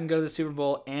they can go to the Super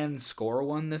Bowl and score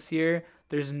one this year,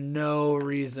 there's no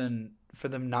reason for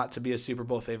them not to be a Super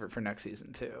Bowl favorite for next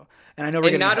season too. And I know we're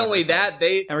going to not only that,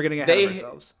 we're getting ahead of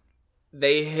ourselves.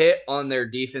 They hit on their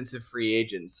defensive free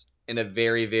agents in a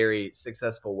very, very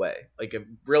successful way, like a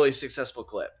really successful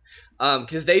clip.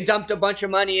 Because they dumped a bunch of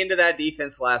money into that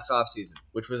defense last offseason,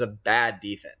 which was a bad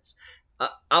defense.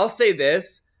 I'll say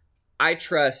this. I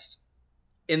trust,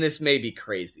 and this may be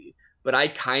crazy, but I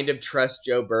kind of trust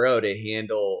Joe Burrow to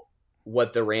handle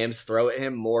what the Rams throw at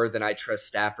him more than I trust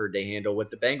Stafford to handle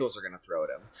what the Bengals are going to throw at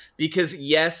him. Because,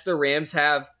 yes, the Rams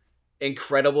have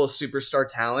incredible superstar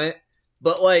talent,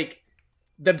 but, like,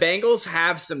 the Bengals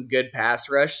have some good pass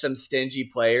rush, some stingy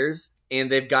players,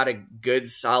 and they've got a good,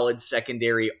 solid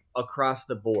secondary across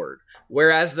the board.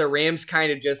 Whereas the Rams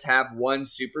kind of just have one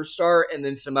superstar and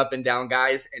then some up and down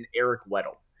guys and Eric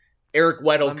Weddle.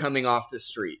 Coming off the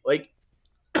street. Like,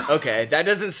 okay, that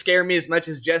doesn't scare me as much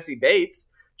as Jesse Bates.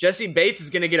 Jesse Bates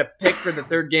is going to get a pick for the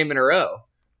third game in a row.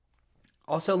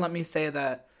 Also, let me say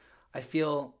that I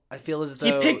feel as though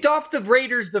he picked off the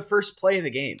Raiders the first play of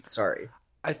the game. Sorry.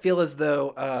 I feel as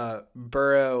though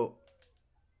Burrow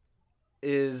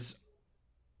is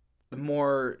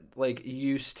more like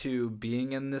used to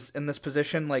being in this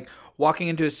position, like walking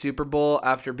into a Super Bowl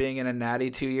after being in a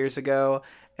Natty 2 years ago,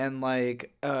 and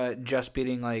like just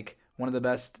beating like one of the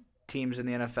best teams in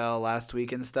the NFL last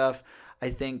week and stuff. I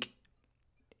think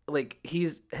like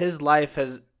his life,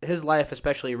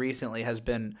 especially recently, has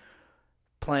been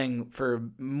playing for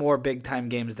more big time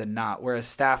games than not, whereas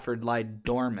Stafford lied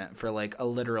dormant for like a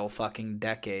literal fucking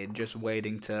decade, just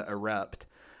waiting to erupt.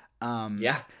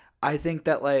 I think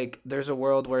that like there's a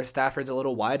world where Stafford's a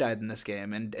little wide-eyed in this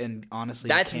game, and honestly,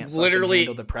 that's can't literally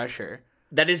handle the pressure.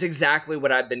 That is exactly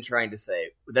what I've been trying to say.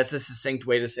 That's a succinct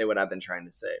way to say what I've been trying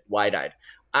to say. Wide-eyed.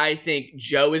 I think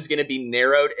Joe is going to be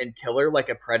narrowed and killer like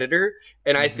a predator,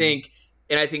 and I think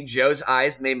Joe's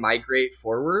eyes may migrate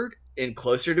forward in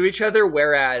closer to each other,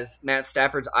 whereas Matt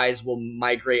Stafford's eyes will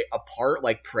migrate apart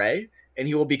like prey, and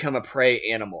he will become a prey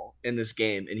animal in this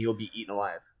game, and he will be eaten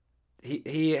alive.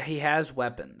 He has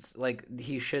weapons. Like,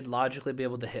 he should logically be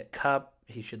able to hit Cup.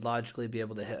 He should logically be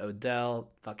able to hit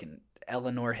Odell. Fucking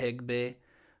Eleanor Higby.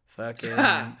 Fucking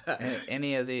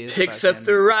any of these. Picks up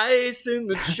the rice in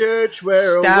the church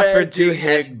where Stafford a wedding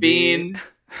has been.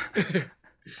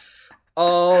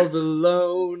 All the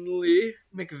lonely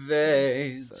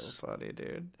McVeys. So funny,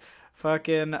 dude.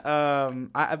 Fucking but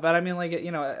I mean, like,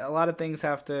 you know, a lot of things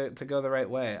have to go the right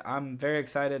way. I'm very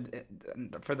excited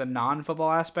for the non-football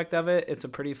aspect of it. It's a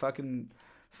pretty fucking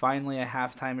finally a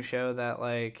halftime show that,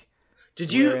 like,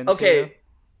 did you okay?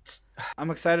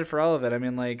 I'm excited for all of it. I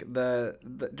mean, like, the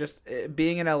just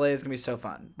being in LA is gonna be so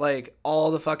fun. Like, all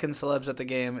the fucking celebs at the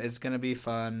game is gonna be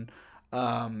fun.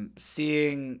 Like,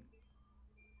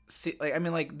 I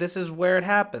mean, like, this is where it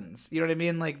happens. You know what I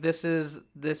mean? Like, this is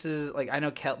like, I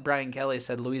know Brian Kelly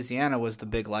said Louisiana was the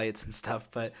big lights and stuff,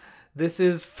 but this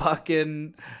is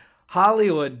fucking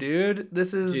Hollywood, dude.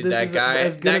 This is that guy.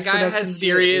 As good that as guy has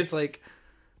serious. Like,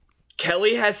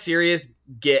 Kelly has serious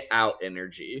get out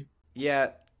energy.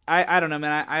 Yeah. I don't know,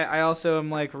 man. I also am,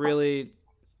 like, really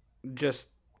just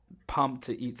pumped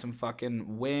to eat some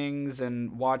fucking wings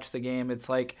and watch the game. It's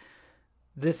like,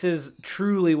 this is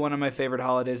truly one of my favorite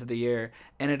holidays of the year,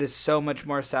 and it is so much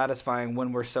more satisfying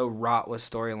when we're so wrought with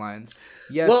storylines.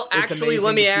 Yes, well, actually,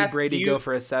 let me ask, Brady go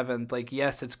for a 7th. Like,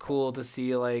 yes, it's cool to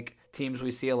see, like, teams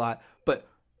we see a lot, but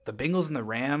the Bengals and the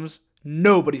Rams,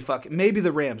 nobody fucking, maybe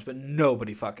the Rams, but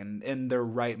nobody fucking in their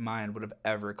right mind would have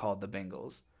ever called the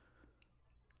Bengals.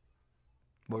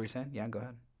 What were you saying? Yeah, go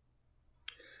ahead.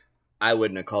 I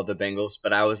wouldn't have called the Bengals,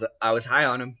 but I was high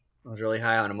on them. I was really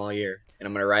high on them all year, and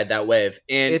I'm going to ride that wave.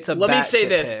 And let me say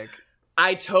this. Pick.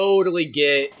 I totally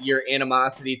get your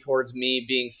animosity towards me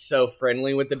being so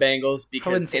friendly with the Bengals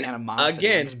because, again, I'm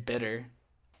bitter.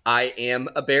 I am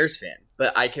a Bears fan,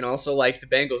 but I can also like the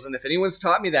Bengals, and if anyone's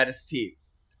taught me that, it's T.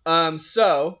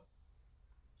 So,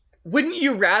 wouldn't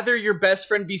you rather your best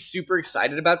friend be super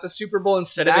excited about the Super Bowl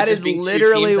instead of it just being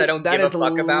two teams I don't give a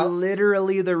fuck about? That is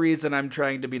literally the reason I'm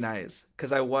trying to be nice.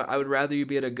 Because I would rather you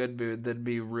be in a good mood than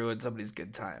be ruin somebody's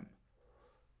good time.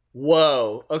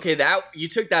 Whoa. Okay, you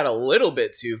took that a little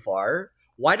bit too far.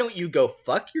 Why don't you go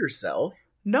fuck yourself?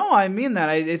 No, I mean that.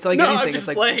 It's like anything. I'm just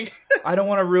it's playing. Like, I don't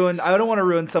want to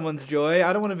ruin someone's joy.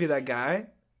 I don't want to be that guy.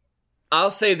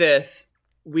 I'll say this.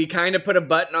 We kind of put a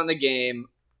button on the game.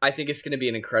 I think it's going to be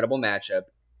an incredible matchup.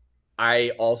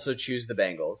 I also choose the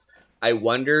Bengals. I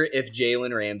wonder if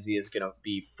Jalen Ramsey is going to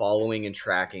be following and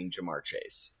tracking Ja'Marr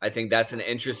Chase. I think that's an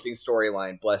interesting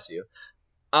storyline. Bless you.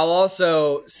 I'll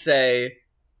also say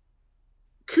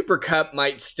Cooper Kupp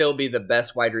might still be the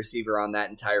best wide receiver on that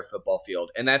entire football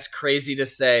field. And that's crazy to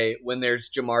say when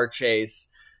there's Ja'Marr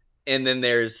Chase and then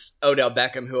there's Odell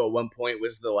Beckham, who at one point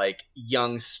was the, like,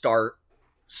 young starlet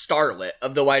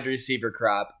of the wide receiver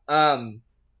crop.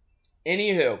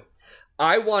 Anywho,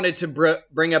 I wanted to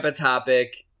bring up a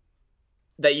topic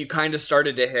that you kind of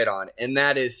started to hit on, and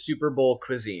that is Super Bowl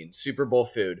cuisine, Super Bowl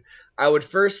food. I would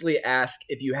firstly ask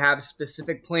if you have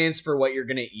specific plans for what you're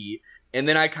going to eat, and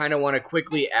then I kind of want to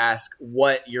quickly ask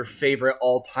what your favorite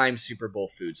all-time Super Bowl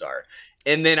foods are.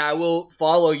 And then I will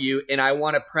follow you, and I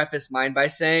want to preface mine by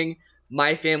saying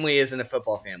my family isn't a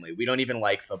football family. We don't even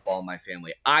like football in my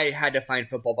family. I had to find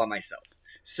football by myself.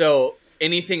 So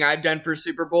anything I've done for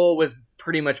Super Bowl was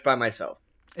pretty much by myself.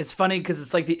 It's funny because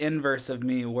it's like the inverse of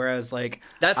me, whereas, like,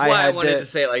 that's why I wanted to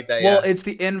say it like that. Well, it's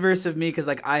the inverse of me because,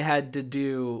 like, I had to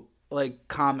do, like,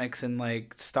 comics and,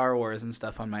 like, Star Wars and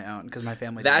stuff on my own because my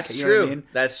family. That's true. You know what I mean?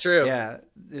 That's true. Yeah,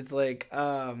 it's like.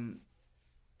 And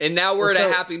now we're at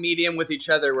a happy medium with each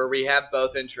other where we have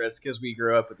both interests because we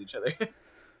grew up with each other.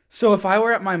 So if I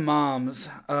were at my mom's,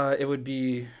 it would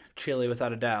be chili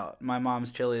without a doubt. My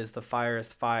mom's chili is the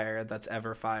firest fire that's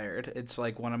ever fired. It's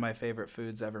like one of my favorite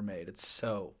foods ever made. It's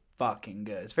so fucking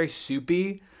good. It's very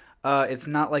soupy. It's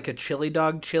not like a chili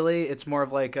dog chili. It's more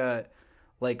of like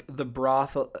the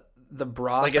broth.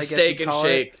 Like a steak and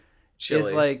shake chili.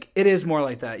 Is like, it is more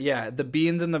like that. Yeah, the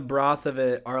beans and the broth of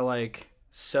it are like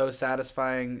so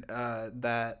satisfying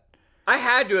that. I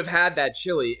had to have had that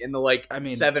chili in the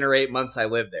 7 or 8 months I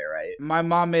lived there, right? My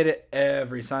mom made it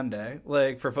every Sunday,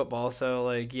 like, for football. So,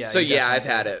 like, yeah. So yeah, I've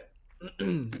had it.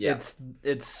 Yeah.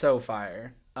 It's so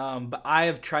fire. But I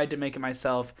have tried to make it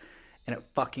myself, and it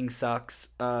fucking sucks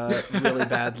really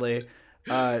badly.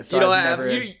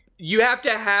 So you have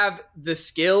to have the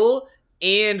skill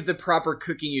and the proper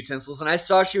cooking utensils. And I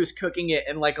saw she was cooking it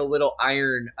in like a little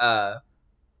iron,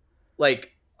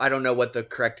 I don't know what the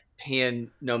correct pan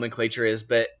nomenclature is,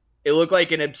 but It looked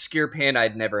like an obscure pan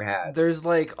I'd never had. There's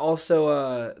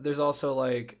also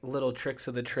like little tricks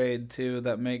of the trade too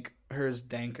that make hers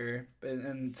danker,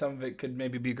 and some of it could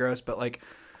maybe be gross, but like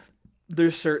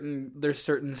there's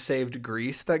certain saved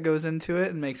grease that goes into it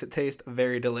and makes it taste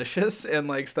very delicious and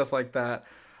like stuff like that.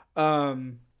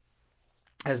 Um,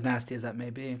 as nasty as that may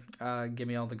be, give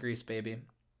me all the grease, baby.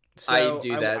 I So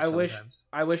do that sometimes.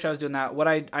 I wish I was doing that.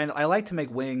 I like to make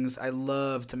wings. I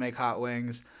love to make hot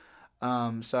wings.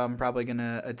 So I'm probably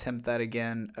gonna attempt that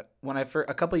again.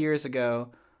 A couple years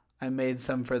ago, I made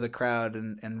some for the crowd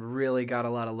and really got a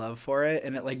lot of love for it,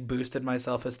 and it like boosted my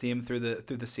self esteem through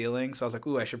the ceiling. So I was like,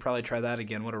 ooh, I should probably try that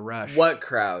again. What a rush! What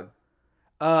crowd?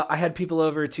 I had people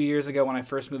over 2 years ago when I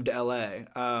first moved to LA.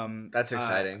 That's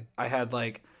exciting. I had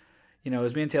like, it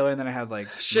was me and Taylor, and then I had like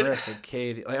Marissa,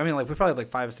 Katie. Like, I mean, like we probably had like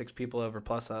 5 or 6 people over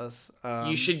plus us.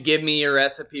 You should give me your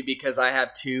recipe because I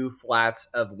have 2 flats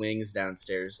of wings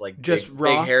downstairs, like just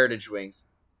big heritage wings,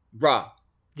 raw.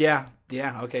 Yeah,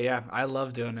 okay, yeah. I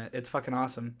love doing it. It's fucking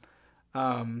awesome.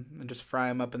 And just fry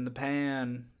them up in the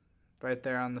pan, right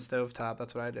there on the stovetop.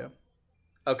 That's what I do.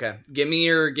 Okay, give me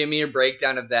your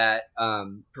breakdown of that,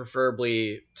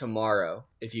 preferably tomorrow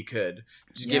if you could.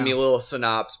 Just give me a little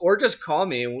synopsis, or just call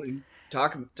me and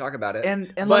talk about it.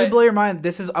 And let me blow your mind.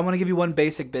 I want to give you one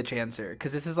basic bitch answer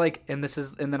because this is like, and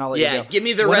then I'll let you go. Give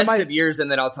me the rest of yours,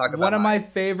 and then I'll talk about one of my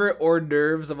favorite hors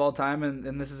d'oeuvres of all time,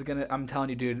 and this is I'm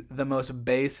telling you, dude, the most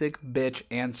basic bitch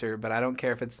answer. But I don't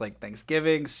care if it's like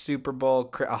Thanksgiving, Super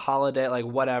Bowl, a holiday, like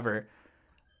whatever.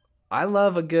 I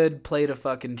love a good plate of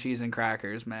fucking cheese and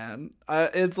crackers, man.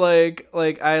 It's like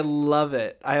I love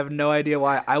it. I have no idea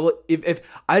why. I will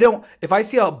if I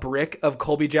see a brick of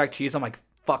Colby Jack cheese, I'm like,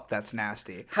 fuck, that's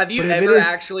nasty. Have you ever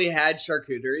actually had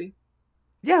charcuterie?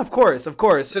 Yeah, of course.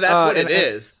 So that's what it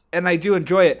is. And I do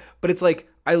enjoy it, but it's like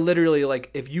I literally like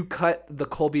if you cut the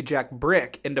Colby Jack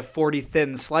brick into 40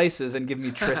 thin slices and give me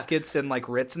Triscuits and like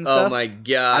Ritz and stuff. Oh my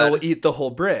god! I will eat the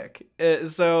whole brick.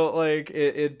 So like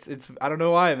it's I don't know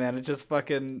why, man. It just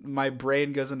fucking my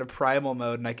brain goes into primal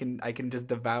mode and I can just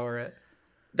devour it.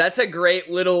 That's a great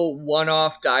little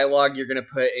one-off dialogue you're gonna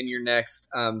put in your next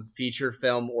feature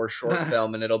film or short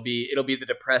film, and it'll be the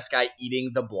depressed guy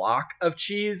eating the block of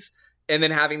cheese. And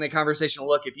then having the conversation,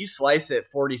 look, if you slice it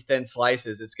 40 thin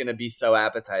slices, it's going to be so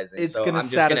appetizing. It's so going to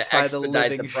satisfy the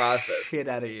living process. Shit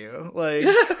out of you. Like,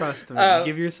 trust me.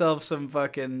 Give yourself some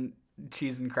fucking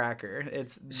cheese and cracker.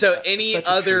 It's so any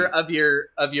other of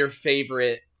your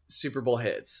favorite Super Bowl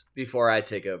hits before I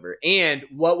take over. And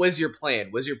what was your plan?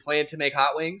 Was your plan to make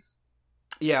hot wings?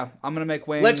 Yeah, I'm going to make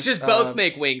wings. Let's just both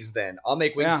make wings then. I'll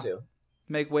make wings too.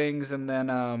 Make wings and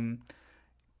then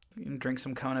drink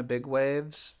some Kona Big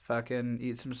Waves. Fucking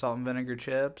eat some salt and vinegar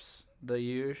chips. The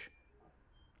usual.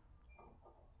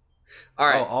 All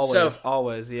right.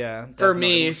 Always, yeah. For definitely.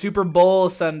 Me, Super Bowl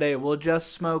Sunday, we'll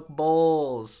just smoke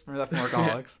bowls. Remember that from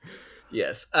Workaholics?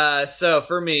 Yes. So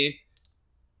for me,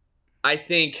 I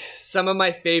think some of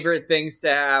my favorite things to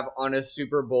have on a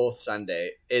Super Bowl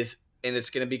Sunday is, and it's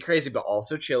going to be crazy, but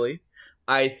also chili.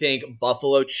 I think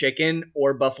buffalo chicken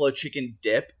or buffalo chicken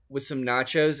dip with some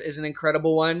nachos is an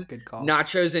incredible one. Good call.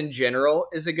 Nachos in general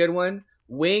is a good one.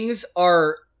 Wings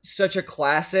are such a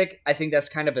classic. I think that's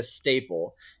kind of a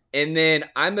staple. And then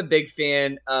I'm a big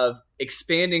fan of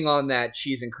expanding on that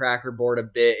cheese and cracker board a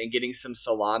bit and getting some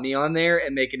salami on there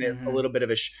and making it a little bit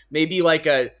of maybe like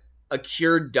a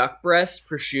cured duck breast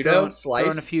prosciutto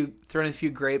slice. Throwing a few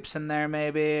grapes in there,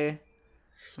 maybe.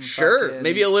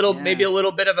 Maybe a little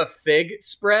bit of a fig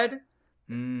spread.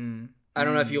 I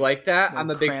don't know if you like that. I'm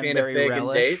a big fan of fig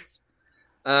and dates.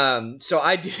 So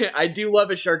I do love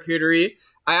a charcuterie.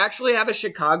 I actually have a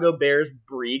Chicago Bears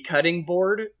brie cutting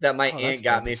board that my aunt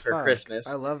got me for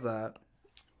Christmas. I love that.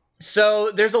 So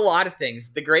there's a lot of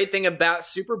things. The great thing about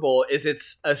Super Bowl is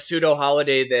it's a pseudo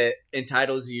holiday that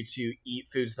entitles you to eat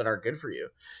foods that aren't good for you.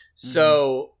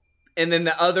 So, and then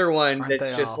the other one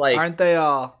aren't they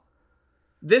all?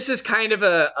 This is kind of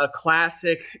a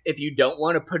classic if you don't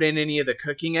want to put in any of the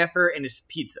cooking effort, and it's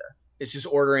pizza. It's just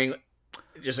ordering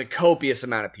just a copious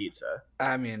amount of pizza.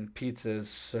 I mean, pizza is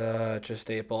such a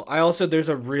staple. There's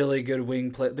a really good wing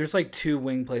place. There's like 2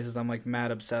 wing places I'm like mad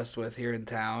obsessed with here in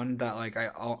town that like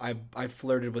I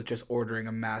flirted with just ordering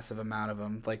a massive amount of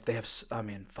them. Like they have,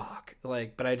 fuck.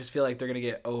 Like, but I just feel like they're going to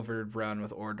get overrun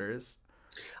with orders.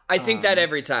 I think that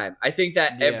every time.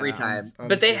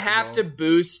 But they have to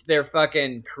boost their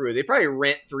fucking crew. They probably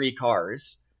rent 3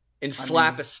 cars and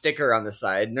slap a sticker on the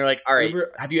side. And they're like, all right,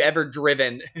 have you ever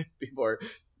driven before?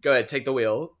 Go ahead, take the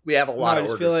wheel. We have a lot of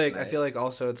orders I feel like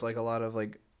also it's like a lot of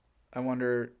like, I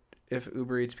wonder if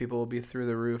Uber Eats people will be through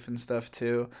the roof and stuff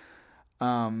too.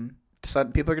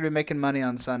 People are gonna be making money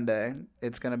on Sunday.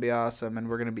 It's gonna be awesome, and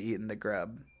we're gonna be eating the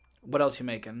grub. What else you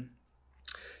making?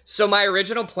 So my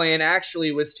original plan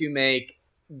actually was to make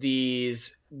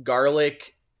these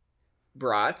garlic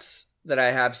brats that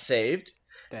I have saved.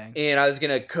 Dang. And I was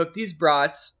going to cook these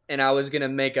brats, and I was going to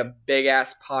make a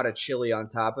big-ass pot of chili on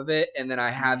top of it, and then I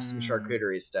have some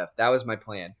charcuterie stuff. That was my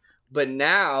plan. But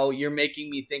now you're making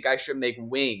me think I should make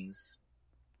wings,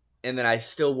 and then I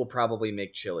still will probably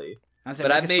make chili.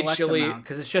 But I've made chili.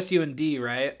 Because it's just you and D,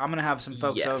 right? I'm going to have some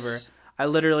folks over. I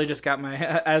literally just got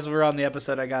as we're on the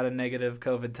episode, I got a negative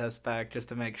COVID test back just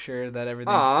to make sure that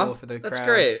everything's cool for the crowd. That's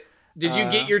great. Did you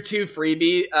get your two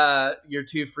freebie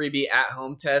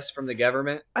at-home tests from the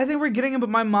government? I think we're getting them, but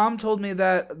my mom told me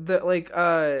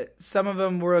that some of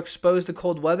them were exposed to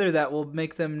cold weather that will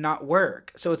make them not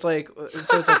work. So it's like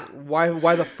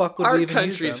why the fuck would we even use them? Our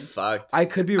country's fucked. I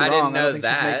could be wrong. I didn't know I don't think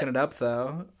that. She's making it up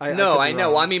though. I know.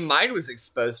 I mean, mine was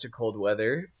exposed to cold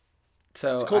weather.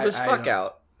 So it's cold as fuck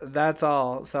out. That's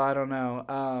all. So I don't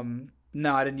know.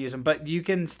 No, I didn't use them, but you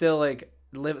can still live.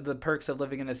 The perks of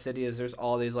living in a city is there's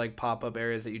all these pop-up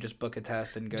areas that you just book a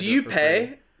test and go. Do you pay?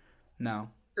 Free. No.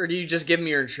 Or do you just give them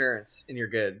your insurance and you're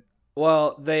good?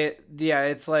 Well,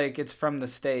 it's from the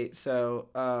state, so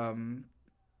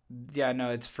no,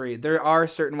 it's free. There are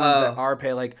certain ones that are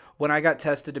pay. Like when I got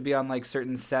tested to be on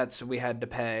certain sets, we had to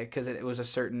pay because it was a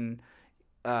certain.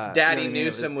 Daddy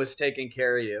Newsom was taking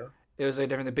care of you. It was a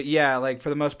different thing, but yeah, for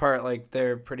the most part,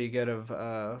 they're pretty good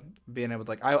of being able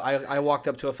to. I walked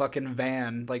up to a fucking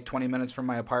van 20 minutes from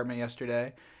my apartment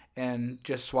yesterday, and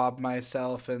just swabbed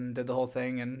myself and did the whole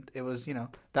thing, and it was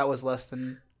that was less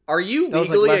than. Are you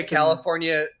legally a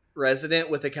California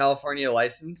resident with a California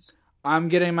license? I'm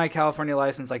getting my California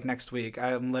license next week.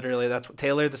 I'm literally that's what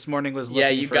Taylor this morning was looking. Yeah,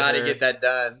 you got to get that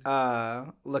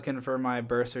done. Looking for my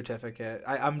birth certificate.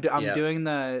 I'm doing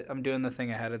the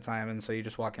thing ahead of time, and so you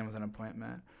just walk in with an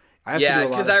appointment.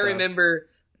 Because I remember.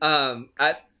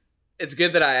 It's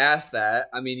good that I asked that.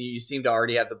 I mean, you seem to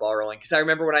already have the ball rolling. Because I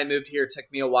remember when I moved here, it took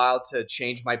me a while to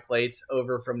change my plates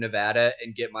over from Nevada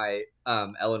and get my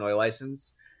Illinois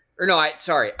license. Or no, I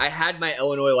had my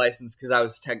Illinois license because I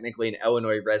was technically an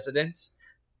Illinois resident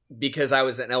because I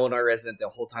was an Illinois resident the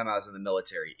whole time I was in the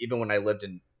military, even when I lived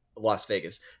in Las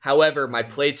Vegas. However, my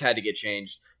plates had to get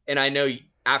changed. And I know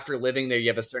after living there, you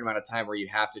have a certain amount of time where you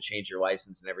have to change your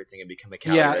license and everything and become a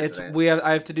Cali resident.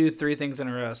 I have to do 3 things in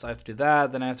a row. So I have to do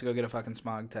that, then I have to go get a fucking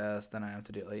smog test, then I have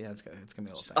to do it's gonna be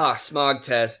a little thing. Smog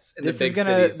tests in the big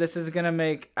cities. This is gonna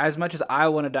make, as much as I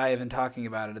want to die even talking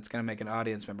about it, it's gonna make an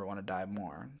audience member want to die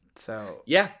more. So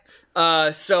yeah.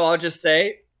 So I'll just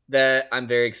say that I'm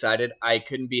very excited. I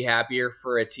couldn't be happier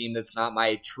for a team that's not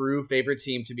my true favorite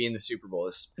team to be in the Super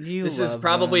Bowl. This is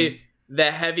probably the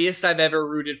heaviest I've ever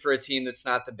rooted for a team that's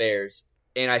not the Bears.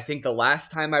 And I think the last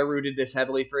time I rooted this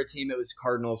heavily for a team, it was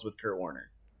Cardinals with Kurt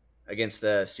Warner against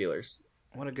the Steelers.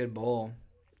 What a good bowl.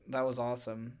 That was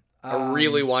awesome. I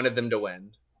really wanted them to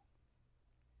win.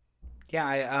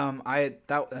 Yeah,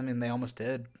 they almost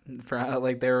did. For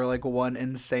they were one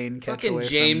insane catch away. Fucking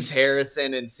James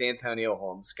Harrison and Santonio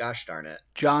Holmes. Gosh darn it.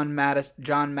 John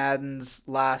Madden's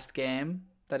last game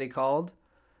that he called.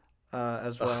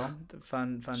 As well.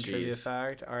 Fun trivia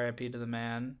fact. R.I.P. to the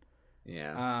man.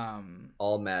 Yeah.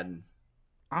 All Madden.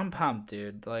 I'm pumped,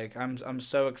 dude. I'm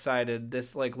so excited.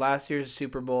 This last year's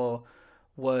Super Bowl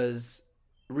was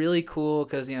really cool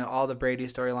because all the Brady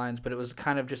storylines, but it was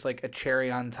kind of just a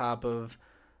cherry on top of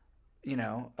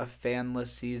a fanless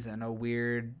season, a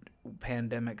weird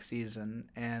pandemic season,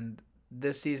 and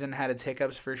this season had its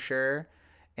hiccups for sure.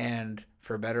 And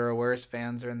for better or worse,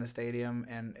 fans are in the stadium.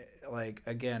 And,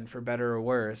 again, for better or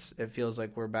worse, it feels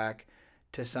like we're back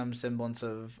to some semblance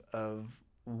of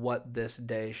what this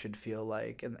day should feel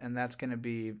like. And that's going to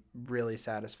be really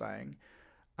satisfying.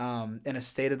 In a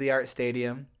state-of-the-art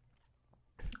stadium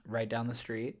right down the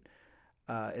street.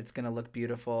 It's going to look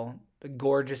beautiful. A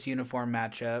gorgeous uniform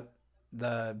matchup.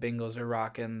 The Bengals are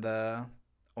rocking the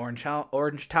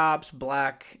orange tops,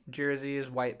 black jerseys,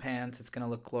 white pants. It's going to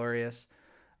look glorious.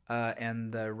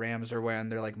 And the Rams are wearing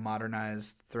their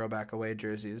modernized throwback away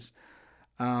jerseys.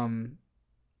 I'm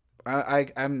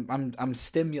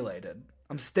stimulated.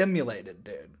 I'm stimulated,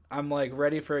 dude. I'm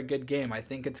ready for a good game. I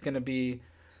think it's gonna be.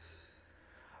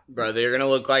 Bro, they're gonna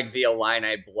look like the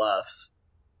Illini Bluffs.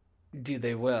 Dude,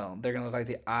 they will. They're gonna look like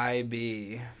the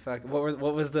IB. Fuck. What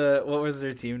was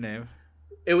their team name?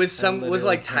 It was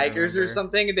Tigers or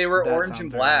something. They were orange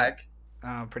and black.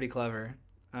 Right. Pretty clever.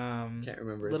 Can't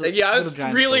remember. I was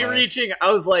really reaching.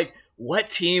 I was like, what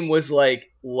team was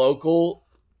local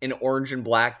in orange and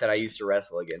black that I used to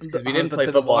wrestle against? Because we didn't play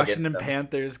football against them. The Washington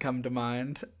Panthers come to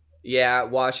mind. Yeah,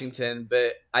 Washington,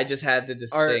 but I just had the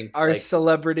distinct Our like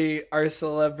celebrity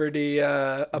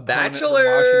opponent from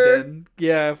Bachelor. Washington.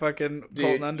 Yeah, fucking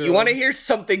Colton Dude, you want to Underwood. hear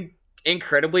something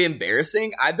incredibly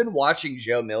embarrassing? I've been watching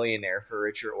Joe Millionaire for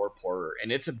richer or poorer,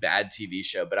 and it's a bad TV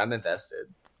show, but I'm invested.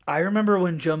 I remember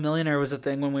when Joe Millionaire was a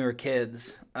thing when we were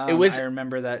kids. It was I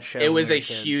remember that show it when was we a were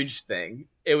kids. huge thing.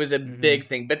 It was a Mm-hmm. big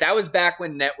thing, but that was back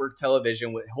when network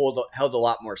television held a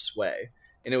lot more sway,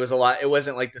 and it was a lot. It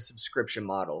wasn't like the subscription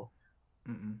model.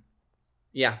 Mm-mm.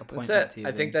 Yeah, that's Appointment it. TV.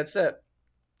 I think that's it.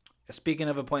 Speaking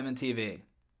of appointment TV,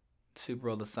 Super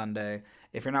Bowl this Sunday.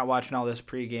 If you're not watching all this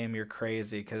pregame, you're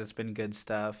crazy because it's been good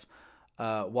stuff.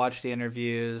 Watch the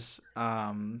interviews.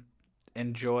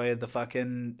 Enjoy the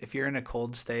fucking. If you're in a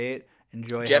cold state,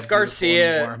 enjoy. Jeff how beautiful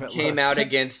and warm Garcia it came looks. out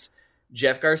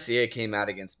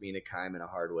against Mina Kimes in a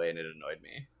hard way, and it annoyed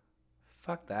me.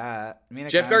 Fuck that.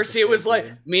 Jeff Garcia was like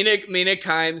Mina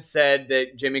Kimes said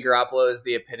that Jimmy Garoppolo is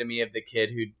the epitome of the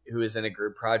kid who was in a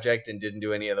group project and didn't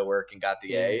do any of the work and got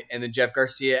the A. And then Jeff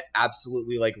Garcia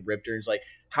absolutely like ripped her and was like,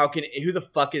 who the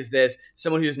fuck is this?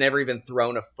 Someone who's never even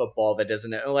thrown a football that doesn't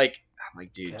know. Like, I'm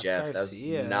like, dude, Jeff, that was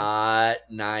not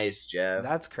nice, Jeff.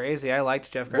 That's crazy. I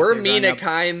liked Jeff Garcia. We're Mina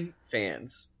Kimes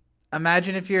fans.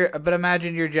 Imagine you're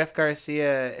Jeff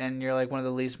Garcia and you're like one of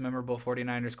the least memorable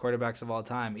 49ers quarterbacks of all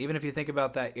time. Even if you think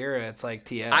about that era, it's like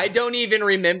TF. I don't even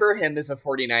remember him as a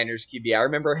 49ers QB. I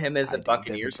remember him as a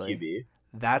Buccaneers QB.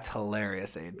 That's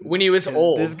hilarious, Aiden. When he was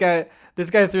old. This guy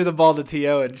threw the ball to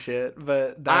T.O. and shit,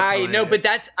 but that's I hilarious. know,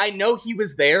 but I know he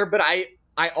was there, but I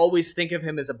always think of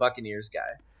him as a Buccaneers guy.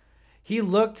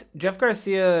 Jeff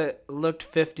Garcia looked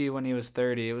 50 when he was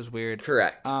 30. It was weird.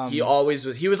 Correct. He always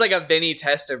was. He was like a Vinny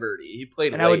Testaverde. He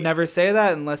played and late. I would never say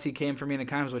that unless he came for Mina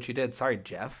Kimes, which he did. Sorry,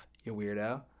 Jeff, you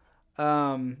weirdo.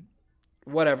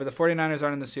 Whatever. The 49ers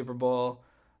aren't in the Super Bowl,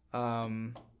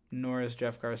 nor is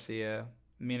Jeff Garcia.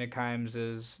 Mina Kimes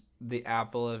is the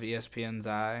apple of ESPN's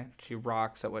eye. She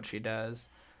rocks at what she does.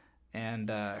 And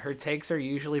her takes are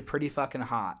usually pretty fucking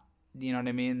hot. You know what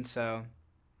I mean? So...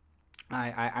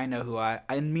 I know who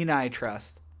Mina I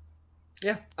trust.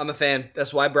 Yeah, I'm a fan.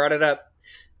 That's why I brought it up.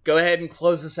 Go ahead and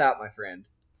close this out, my friend.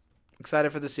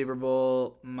 Excited for the Super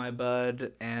Bowl, my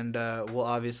bud, and we'll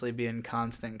obviously be in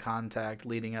constant contact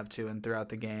leading up to and throughout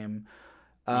the game.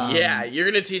 Yeah, you're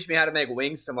gonna teach me how to make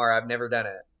wings tomorrow. I've never done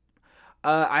it.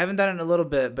 I haven't done it in a little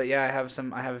bit, but yeah,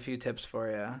 I have a few tips for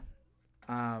you.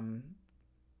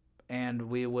 And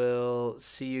we will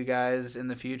see you guys in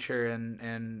the future,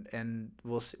 and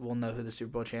we'll know who the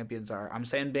Super Bowl champions are. I'm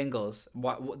saying Bengals.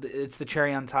 It's the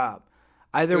cherry on top.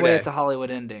 Either way, it's a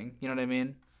Hollywood ending. You know what I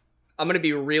mean? I'm gonna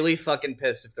be really fucking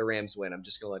pissed if the Rams win. I'm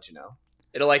just gonna let you know.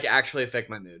 It'll like actually affect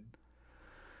my mood.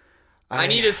 I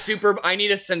need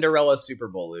a Cinderella Super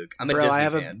Bowl, Luke. I'm a Disney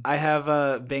fan. I have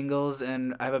a Bengals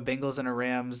and a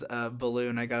Rams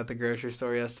balloon I got at the grocery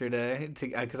store yesterday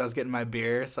because I was getting my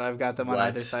beer. So I've got them on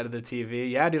either side of the TV.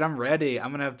 Yeah, dude, I'm ready.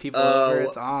 I'm gonna have people over.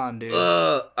 It's on, dude.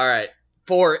 All right.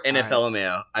 For NFL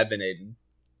Mayo, I've been Aiden.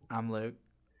 I'm Luke.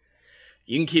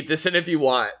 You can keep this in if you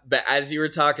want, but as you were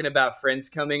talking about friends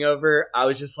coming over, I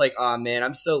was just like, oh man,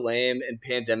 I'm so lame and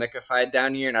pandemicified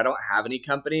down here and I don't have any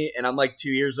company and I'm like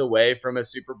 2 years away from a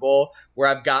Super Bowl where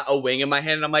I've got a wing in my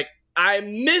hand and I'm like, I'm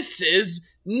Mrs.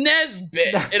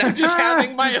 Nesbitt and I'm just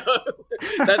having my own.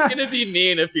 That's going to be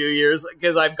me in a few years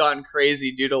because I've gone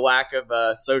crazy due to lack of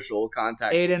social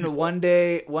contact. Aiden, one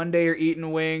day you're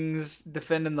eating wings,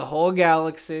 defending the whole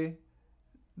galaxy.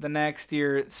 The next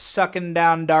you're sucking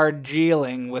down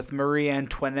Darjeeling with Marie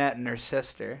Antoinette and her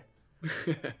sister.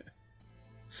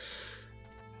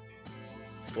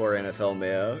 For NFL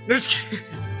Mayo. No, just kidding.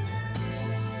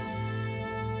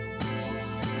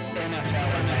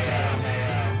 NFL Mayo.